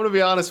 I'm going to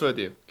be honest with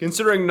you.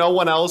 Considering no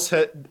one else,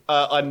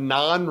 a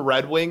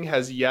non-Red Wing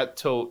has yet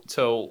to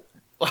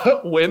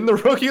win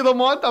the Rookie of the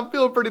Month, I'm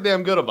feeling pretty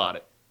damn good about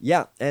it.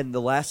 Yeah, and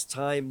the last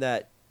time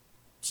that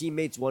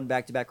teammates won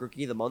back-to-back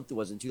Rookie of the Month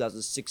was in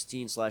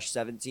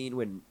 2016/17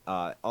 when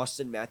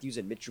Austin Matthews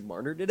and Mitch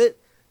Marner did it.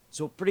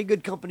 So pretty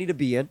good company to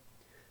be in.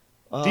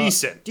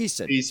 Decent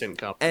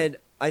company. And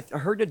I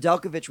heard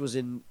Nedeljkovic was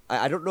in.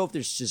 I don't know if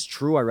this is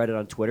true. I read it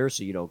on Twitter,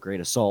 so grain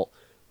of salt.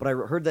 But I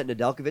heard that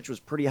Nedeljkovic was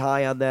pretty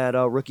high on that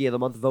Rookie of the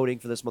Month voting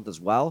for this month as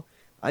well.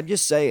 I'm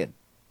just saying.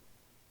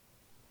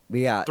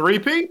 We got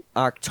 3P?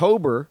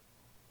 October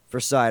for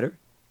Seider,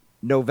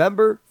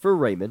 November for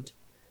Raymond,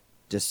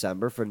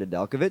 December for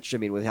Nedeljkovic. I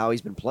mean, with how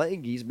he's been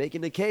playing, he's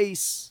making the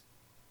case.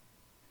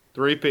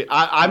 3P.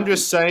 I'm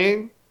just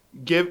saying,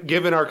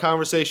 given our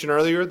conversation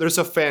earlier, there's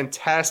a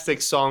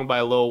fantastic song by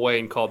Lil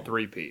Wayne called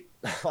 3P.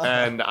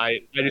 And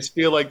I just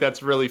feel like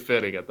that's really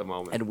fitting at the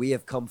moment. And we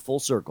have come full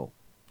circle,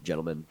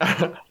 gentlemen.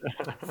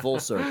 Full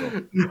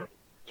circle.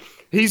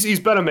 He's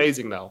been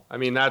amazing, though. I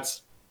mean,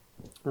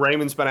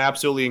 Raymond's been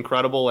absolutely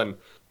incredible, and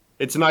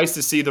it's nice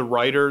to see the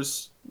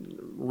writers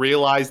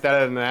realize that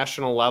at a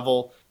national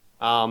level.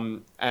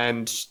 And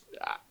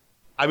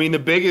I mean, the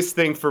biggest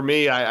thing for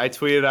me, I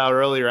tweeted out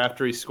earlier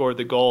after he scored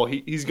the goal,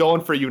 he's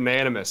going for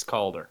unanimous,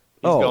 Calder.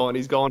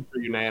 He's going for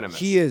unanimous.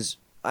 He is.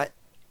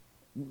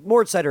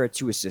 Moritz Seider had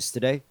 2 assists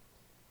today,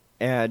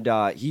 and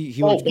he.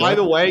 By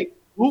the way,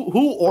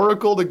 who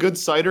oracled a good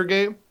Seider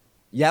game?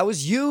 Yeah, it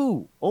was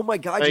you. Oh my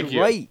God, Thank you're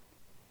you. right.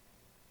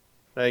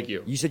 Thank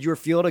you. You said you were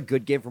feeling a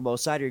good game from Mo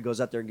Seider. He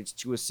goes out there and gets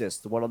 2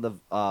 assists, the one on the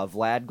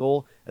Vlad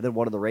goal and then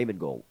one on the Raymond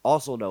goal.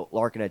 Also note,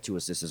 Larkin had 2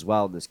 assists as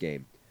well in this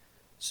game.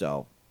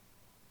 So,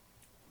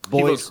 boys,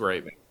 he looks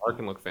great, man.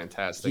 Larkin looked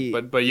fantastic.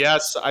 But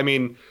yes, I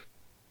mean,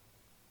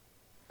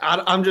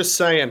 I'm just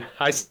saying.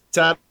 I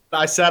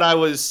said I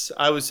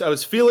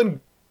was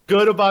feeling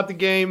good about the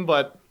game,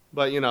 but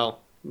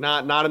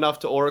not enough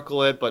to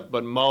oracle it.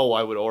 But Mo,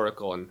 I would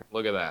oracle, and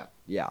look at that.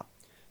 Yeah.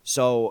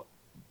 So.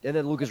 And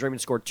then Lucas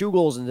Raymond scored 2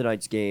 goals in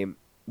tonight's game.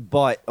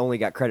 but only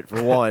got credit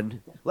for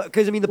one.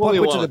 Because, I mean, the puck Only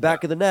went to one, the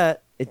back of the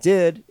net. It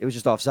did. It was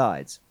just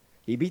offsides.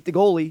 He beat the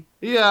goalie.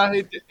 Yeah,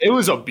 it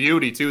was a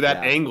beauty too.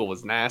 That Yeah. angle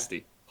was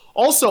nasty.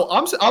 Also,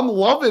 I'm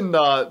loving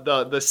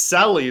the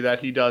celly that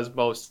he does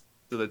most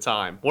of the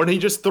time when he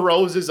just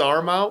throws his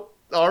arms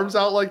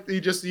out like he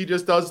just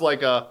does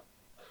like a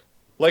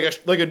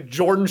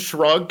Jordan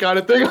shrug kind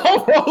of thing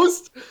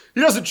almost.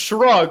 He doesn't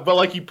shrug, but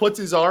like he puts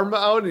his arm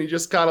out and he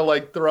just kind of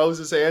like throws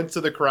his hands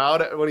to the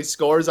crowd when he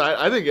scores.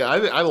 I think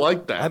I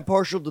like that. I'm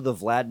partial to the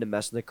Vlad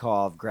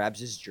Nemesnikov grabs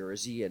his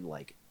jersey and,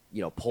 like,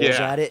 pulls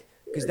Yeah. at it.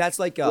 Because that's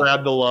like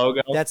Grab the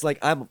logo. that's like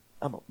I'm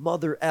a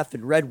mother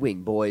effing Red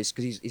Wing, boys,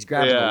 because he's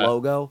grabbing Yeah. the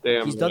logo.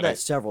 Damn He's done right. that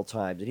several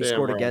times, and he Damn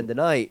scored right. again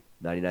tonight.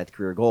 99th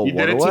career goal. He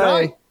one did it away.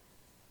 tonight.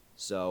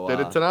 So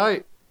Did it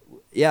tonight.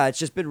 yeah, it's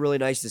just been really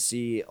nice to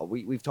see.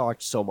 We've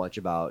talked so much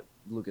about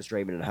Lucas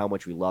Raymond and how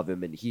much we love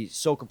him, and he's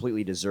so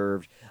completely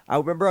deserved. I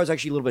remember I was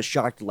actually a little bit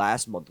shocked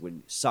last month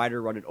when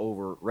Sider run it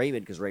over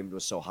Raymond because Raymond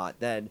was so hot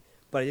then,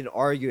 but I didn't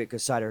argue it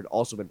because Sider had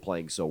also been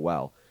playing so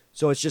well.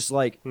 So it's just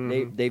like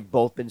they've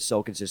both been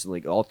so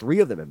consistently. All three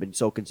of them have been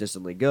so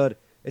consistently good.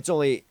 It's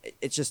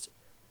just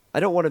I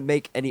don't want to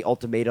make any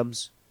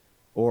ultimatums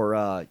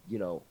or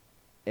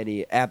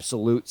any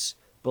absolutes,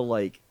 but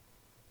like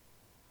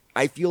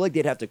I feel like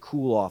they'd have to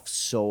cool off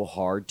so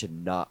hard to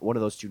not one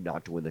of those two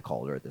not to win the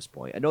Calder at this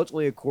point. I know it's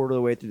only a quarter of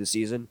the way through the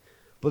season,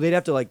 but they'd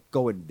have to like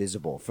go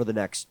invisible for the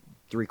next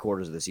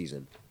 3/4 of the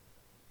season.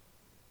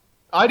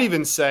 I'd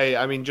even say,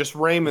 I mean, just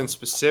Raymond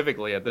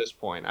specifically at this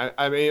point.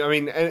 I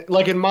mean, and,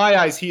 like in my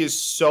eyes, he is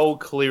so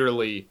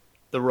clearly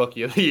the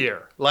rookie of the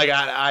year. Like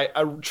I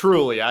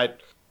truly,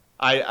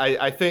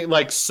 I think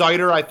like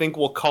Sider, I think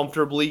will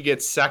comfortably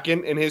get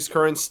second in his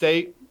current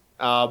state,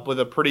 with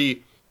a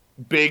pretty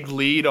big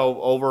lead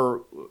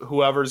over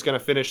whoever's going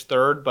to finish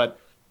third. But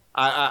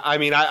I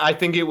mean, I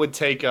think it would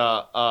take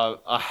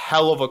a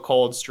hell of a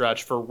cold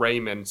stretch for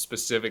Raymond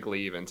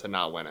specifically even to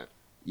not win it.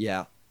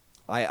 Yeah,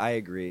 I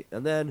agree.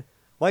 And then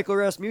Michael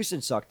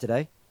Rasmussen sucked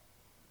today.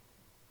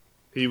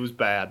 He was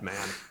bad,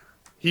 man.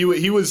 He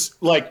was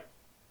like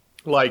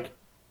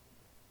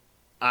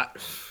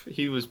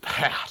he was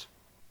bad.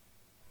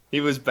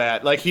 He was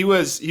bad. Like he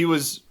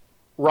was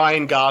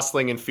Ryan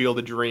Gosling in Field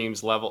of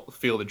Dreams.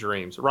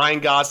 Ryan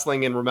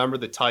Gosling and Remember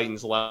the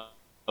Titans level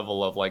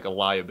of like a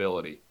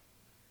liability.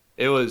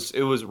 It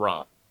was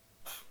rough.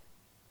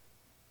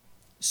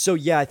 So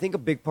yeah, I think a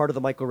big part of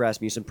the Michael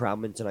Rasmussen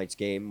problem in tonight's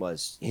game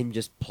was him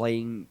just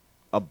playing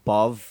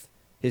above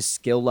his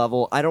skill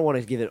level. I don't want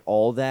to give it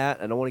all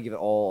that. I don't want to give it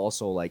all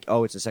also like,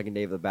 oh, it's the second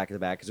day of the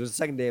back-to-back, because it was the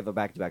second day of a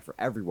back-to-back for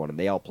everyone, and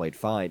they all played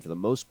fine for the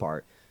most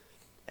part.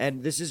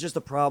 And this is just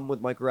a problem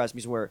with Michael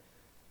Rasmussen where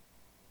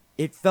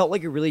it felt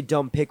like a really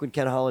dumb pick when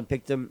Ken Holland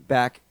picked him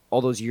back all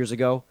those years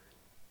ago.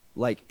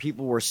 Like,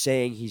 people were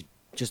saying he's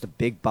just a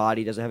big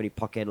body, doesn't have any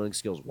puck handling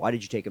skills. Why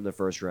did you take him the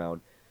first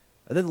round?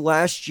 And then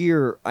last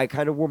year, I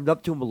kind of warmed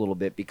up to him a little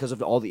bit because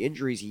of all the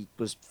injuries. He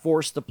was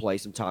forced to play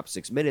some top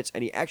 6 minutes,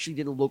 and he actually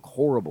didn't look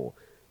horrible.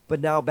 But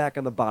now back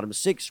on the bottom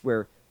 6,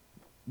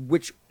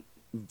 which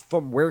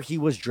from where he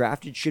was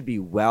drafted should be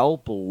well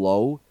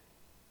below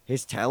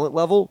his talent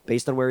level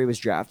based on where he was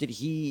drafted,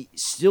 he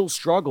still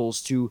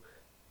struggles to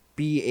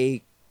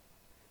be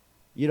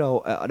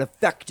an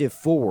effective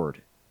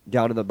forward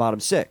down in the bottom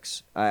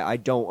 6. I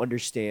don't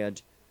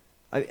understand.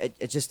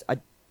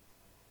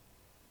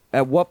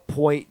 At what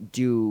point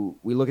do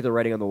we look at the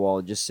writing on the wall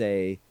and just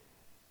say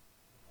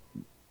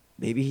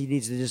maybe he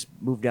needs to just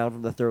move down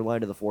from the third line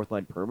to the fourth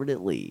line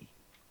permanently?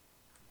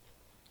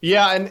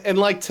 Yeah, and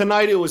like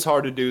tonight it was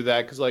hard to do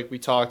that because like we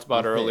talked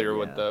about earlier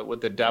yeah. with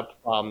the depth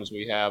problems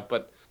we have.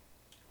 But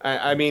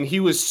I mean, he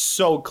was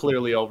so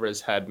clearly over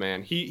his head,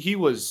 man. He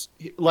was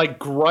like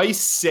Greiss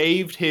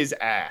saved his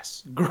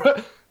ass.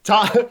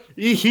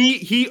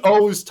 He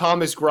owes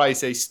Thomas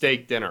Greiss a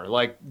steak dinner.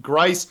 Like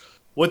Greiss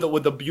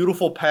with the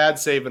beautiful pad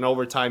save in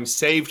overtime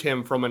saved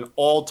him from an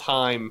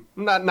all-time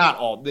not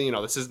all,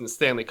 this isn't the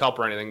Stanley Cup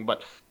or anything,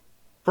 but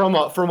from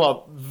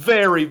a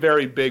very,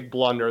 very big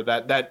blunder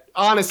that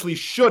honestly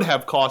should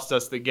have cost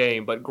us the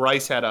game, but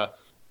Greiss had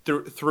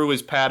threw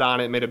his pad on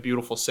it, made a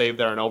beautiful save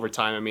there in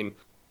overtime. I mean,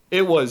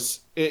 he was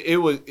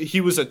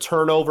a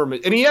turnover,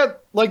 and he had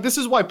like, this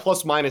is why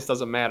plus minus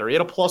doesn't matter. He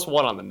had a +1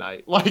 on the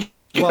night. Like,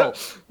 Well,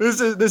 this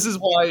is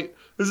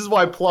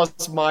why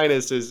plus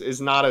minus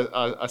is not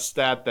a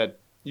stat that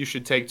you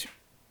should take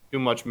too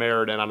much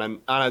merit in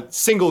on a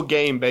single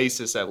game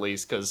basis at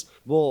least, because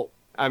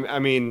I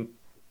mean.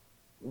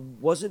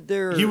 Wasn't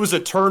there? He was a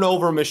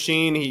turnover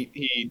machine.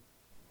 He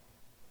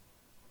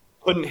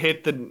couldn't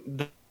hit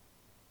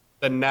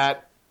the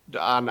net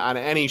on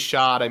any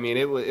shot. I mean,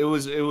 it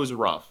was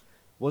rough.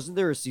 Wasn't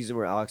there a season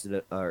where Alex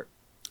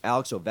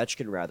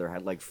Ovechkin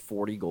had like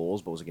 40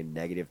 goals, but was like a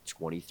negative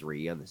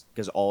 23 on this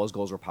because all his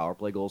goals were power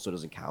play goals, so it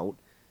doesn't count?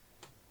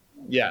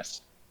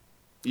 Yes,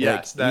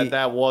 Like,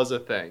 that was a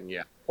thing.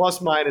 Yeah,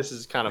 plus minus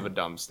is kind of a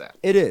dumb stat.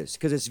 It is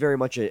because it's very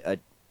much a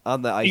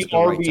on the ice. The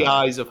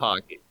RBIs of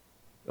hockey.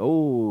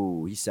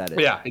 Oh, he said it.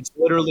 Yeah, it's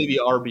literally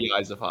the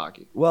RBIs of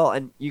hockey. Well,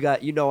 and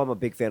I'm a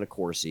big fan of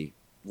Corsi.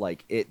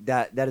 Like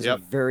that is a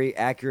very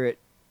accurate.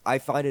 I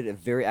find it a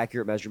very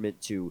accurate measurement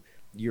to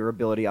your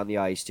ability on the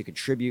ice to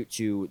contribute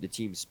to the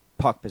team's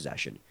puck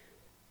possession.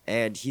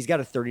 And he's got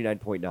a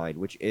 39.9,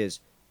 which is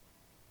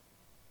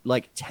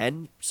like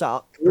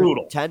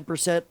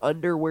 10%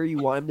 under where you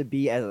want him to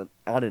be on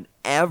an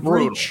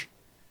average.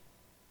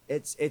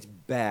 Brutal. It's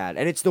bad,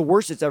 and it's the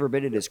worst it's ever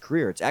been in his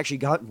career. It's actually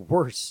gotten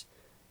worse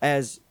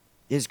as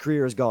his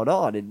career has gone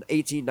on. In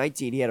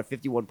 18-19, he had a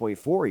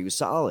 51.4. He was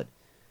solid.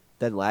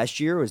 Then last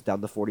year it was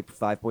down to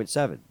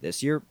 45.7.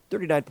 This year,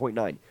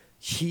 39.9.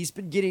 He's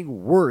been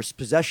getting worse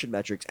possession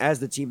metrics as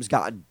the team's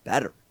gotten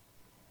better.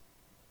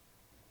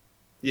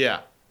 Yeah,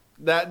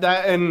 that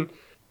and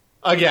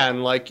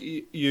again, like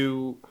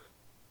it's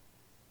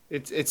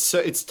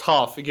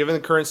tough given the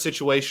current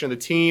situation of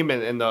the team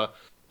and the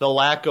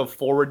lack of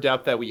forward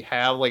depth that we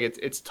have. Like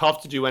it's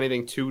tough to do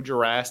anything too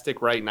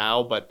drastic right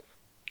now. But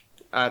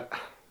I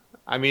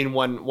mean,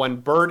 when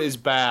Bert is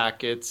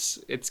back, it's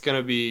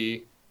gonna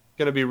be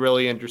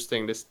really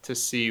interesting to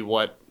see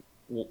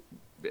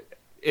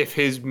if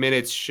his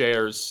minutes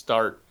shares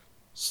start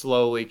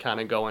slowly kind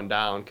of going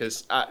down,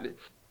 because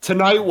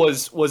tonight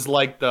was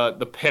like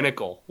the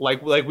pinnacle.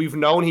 Like we've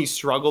known he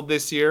struggled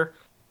this year,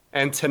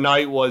 and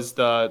tonight was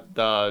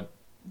the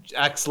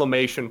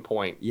exclamation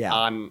point. Yeah.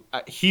 On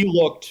he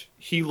looked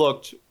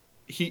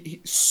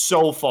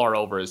so far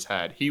over his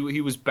head. He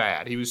was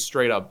bad. He was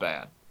straight up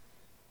bad.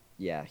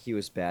 Yeah, he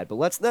was bad. But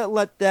let's not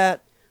let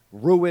that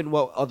ruin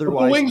what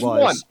otherwise the Wings was.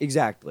 won.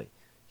 Exactly.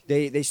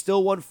 They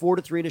still won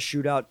 4-3 in a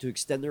shootout to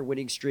extend their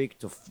winning streak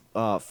to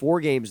 4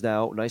 games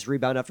now. Nice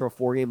rebound after a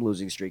 4-game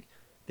losing streak.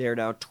 They are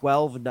now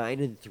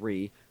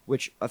 12-9-3,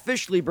 which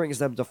officially brings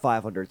them to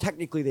 500.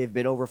 Technically, they've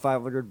been over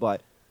 500,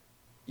 but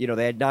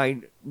they had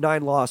nine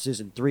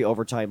losses and 3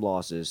 overtime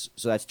losses,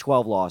 so that's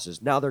 12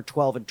 losses. Now they're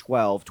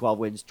 12-12, 12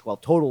 wins,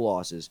 12 total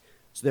losses.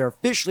 So they're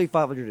officially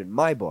 500 in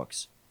my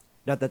books.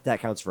 Not that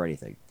counts for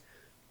anything.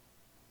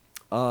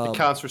 It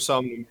counts for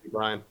something,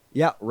 Brian.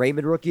 Yeah,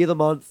 Raymond Rookie of the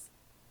Month.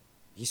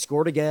 He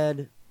scored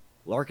again.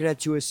 Larkin had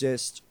 2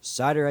 assists.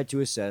 Seider had 2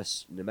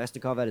 assists.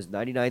 Nemestikov had his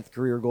 99th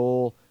career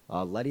goal.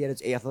 Leddy had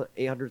his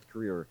 800th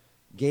career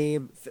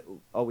game.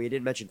 Oh, we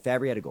didn't mention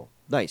Fabry had a goal.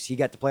 Nice. He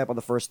got to play up on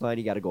the first line.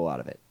 He got a goal out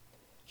of it.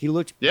 He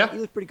looked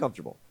pretty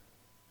comfortable.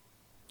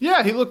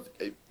 Yeah, he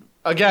looked,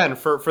 again,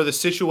 for the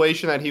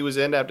situation that he was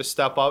in, to have to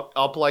step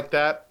up like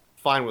that,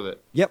 fine with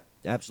it. Yep,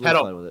 absolutely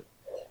fine with it.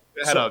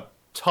 Had a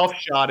tough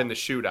shot in the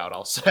shootout,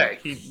 I'll say.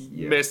 He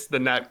missed the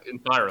net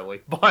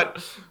entirely,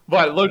 but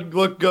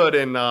looked good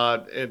in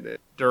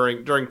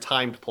during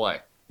timed play.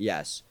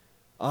 Yes.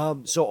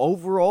 So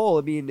overall,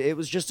 I mean, it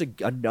was just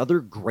another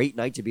great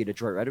night to be a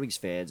Detroit Red Wings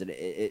fans, and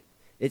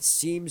it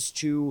seems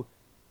to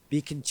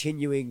be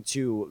continuing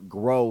to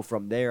grow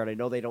from there. And I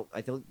know they don't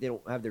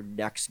have their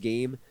next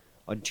game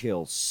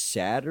until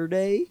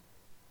Saturday.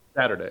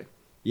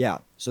 Yeah.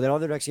 So they don't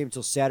have their next game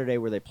until Saturday,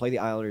 where they play the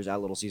Islanders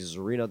at Little Caesars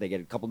Arena. They get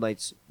a couple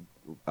nights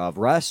of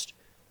rest,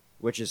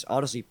 which is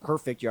honestly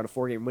perfect. You're on a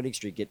 4-game winning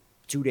streak, get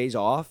 2 days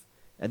off,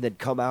 and then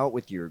come out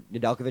with your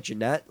Nedeljkovic and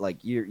net. Like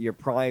you're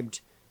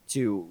primed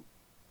to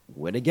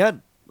win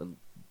again.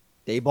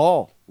 They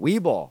ball. We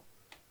ball.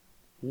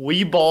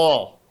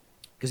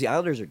 Because the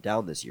Islanders are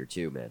down this year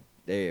too, man.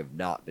 They have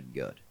not been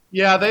good.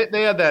 Yeah,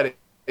 they had that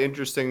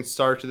interesting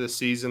start to the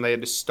season. They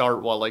had to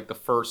start the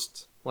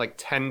first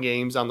 10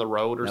 games on the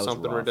road or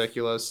something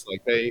ridiculous.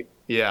 They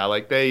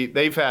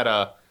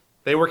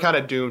were kind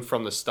of doomed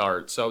from the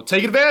start. So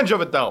take advantage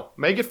of it though.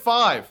 Make it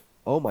 5.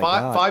 Oh my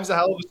God. 5's a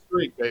hell of a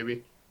streak,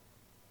 baby.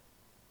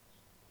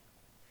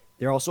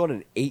 They're also on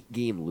an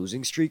 8-game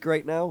losing streak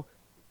right now,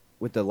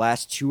 with the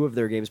last 2 of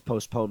their games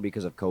postponed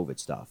because of COVID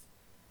stuff.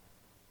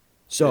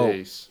 So,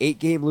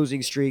 8-game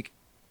losing streak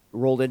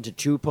rolled into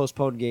 2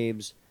 postponed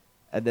games,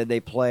 and then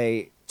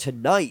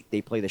tonight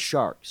they play the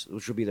Sharks,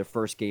 which will be their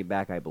first game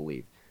back, I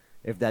believe,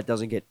 if that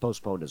doesn't get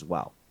postponed as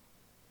well.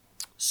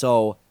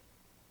 So,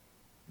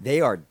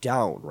 they are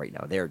down right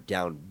now. They are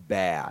down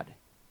bad.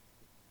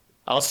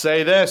 I'll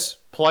say this.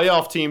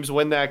 Playoff teams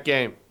win that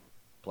game.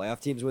 Playoff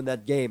teams win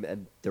that game,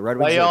 and the Red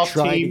Wings are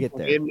trying to get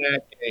there. Win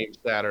that game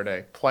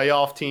Saturday.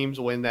 Playoff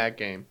teams win that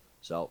game.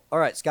 So, all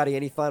right, Scotty,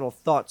 any final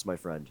thoughts, my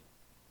friend?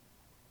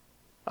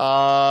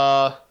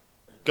 Go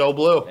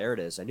blue. There it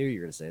is. I knew you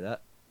were going to say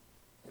that.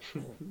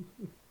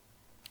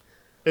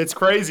 It's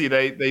crazy.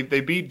 They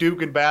beat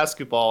Duke in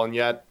basketball and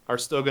yet are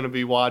still going to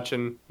be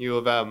watching U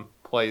of M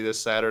play this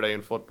Saturday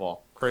in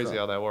football. Crazy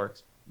how that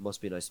works.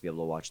 Must be nice to be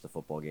able to watch the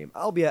football game.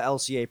 I'll be at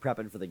LCA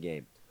prepping for the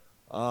game.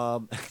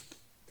 I'm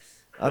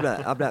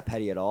not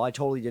petty at all. I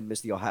totally didn't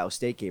miss the Ohio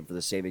State game for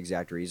the same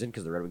exact reason,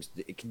 because the Red Wings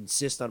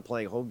insist on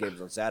playing home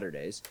games on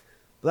Saturdays.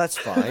 But that's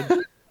fine.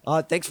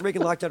 Thanks for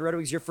making Locked On Red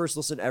Wings your first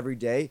listen every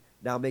day.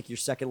 Now make your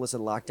second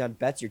listen Locked On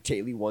Bets, your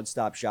daily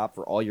one-stop shop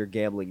for all your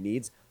gambling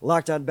needs.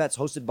 Locked On Bets,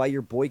 hosted by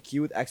your boy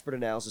Q, with expert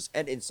analysis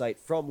and insight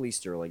from Lee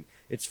Sterling.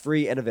 It's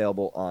free and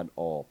available on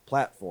all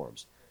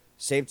platforms.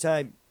 Same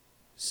time,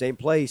 same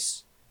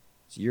place.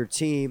 It's your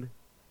team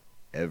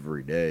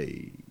every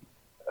day.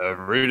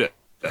 Every day.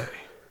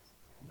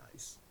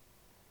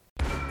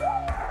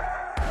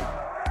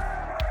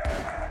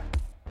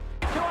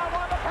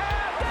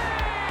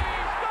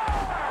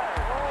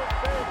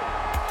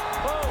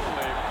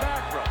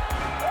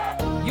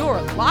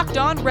 Your Locked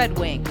On Red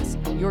Wings,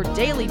 your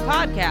daily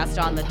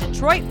podcast on the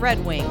Detroit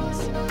Red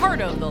Wings.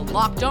 Part of the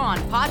Locked On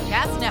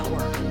Podcast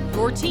Network,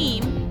 your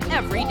team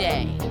every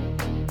day.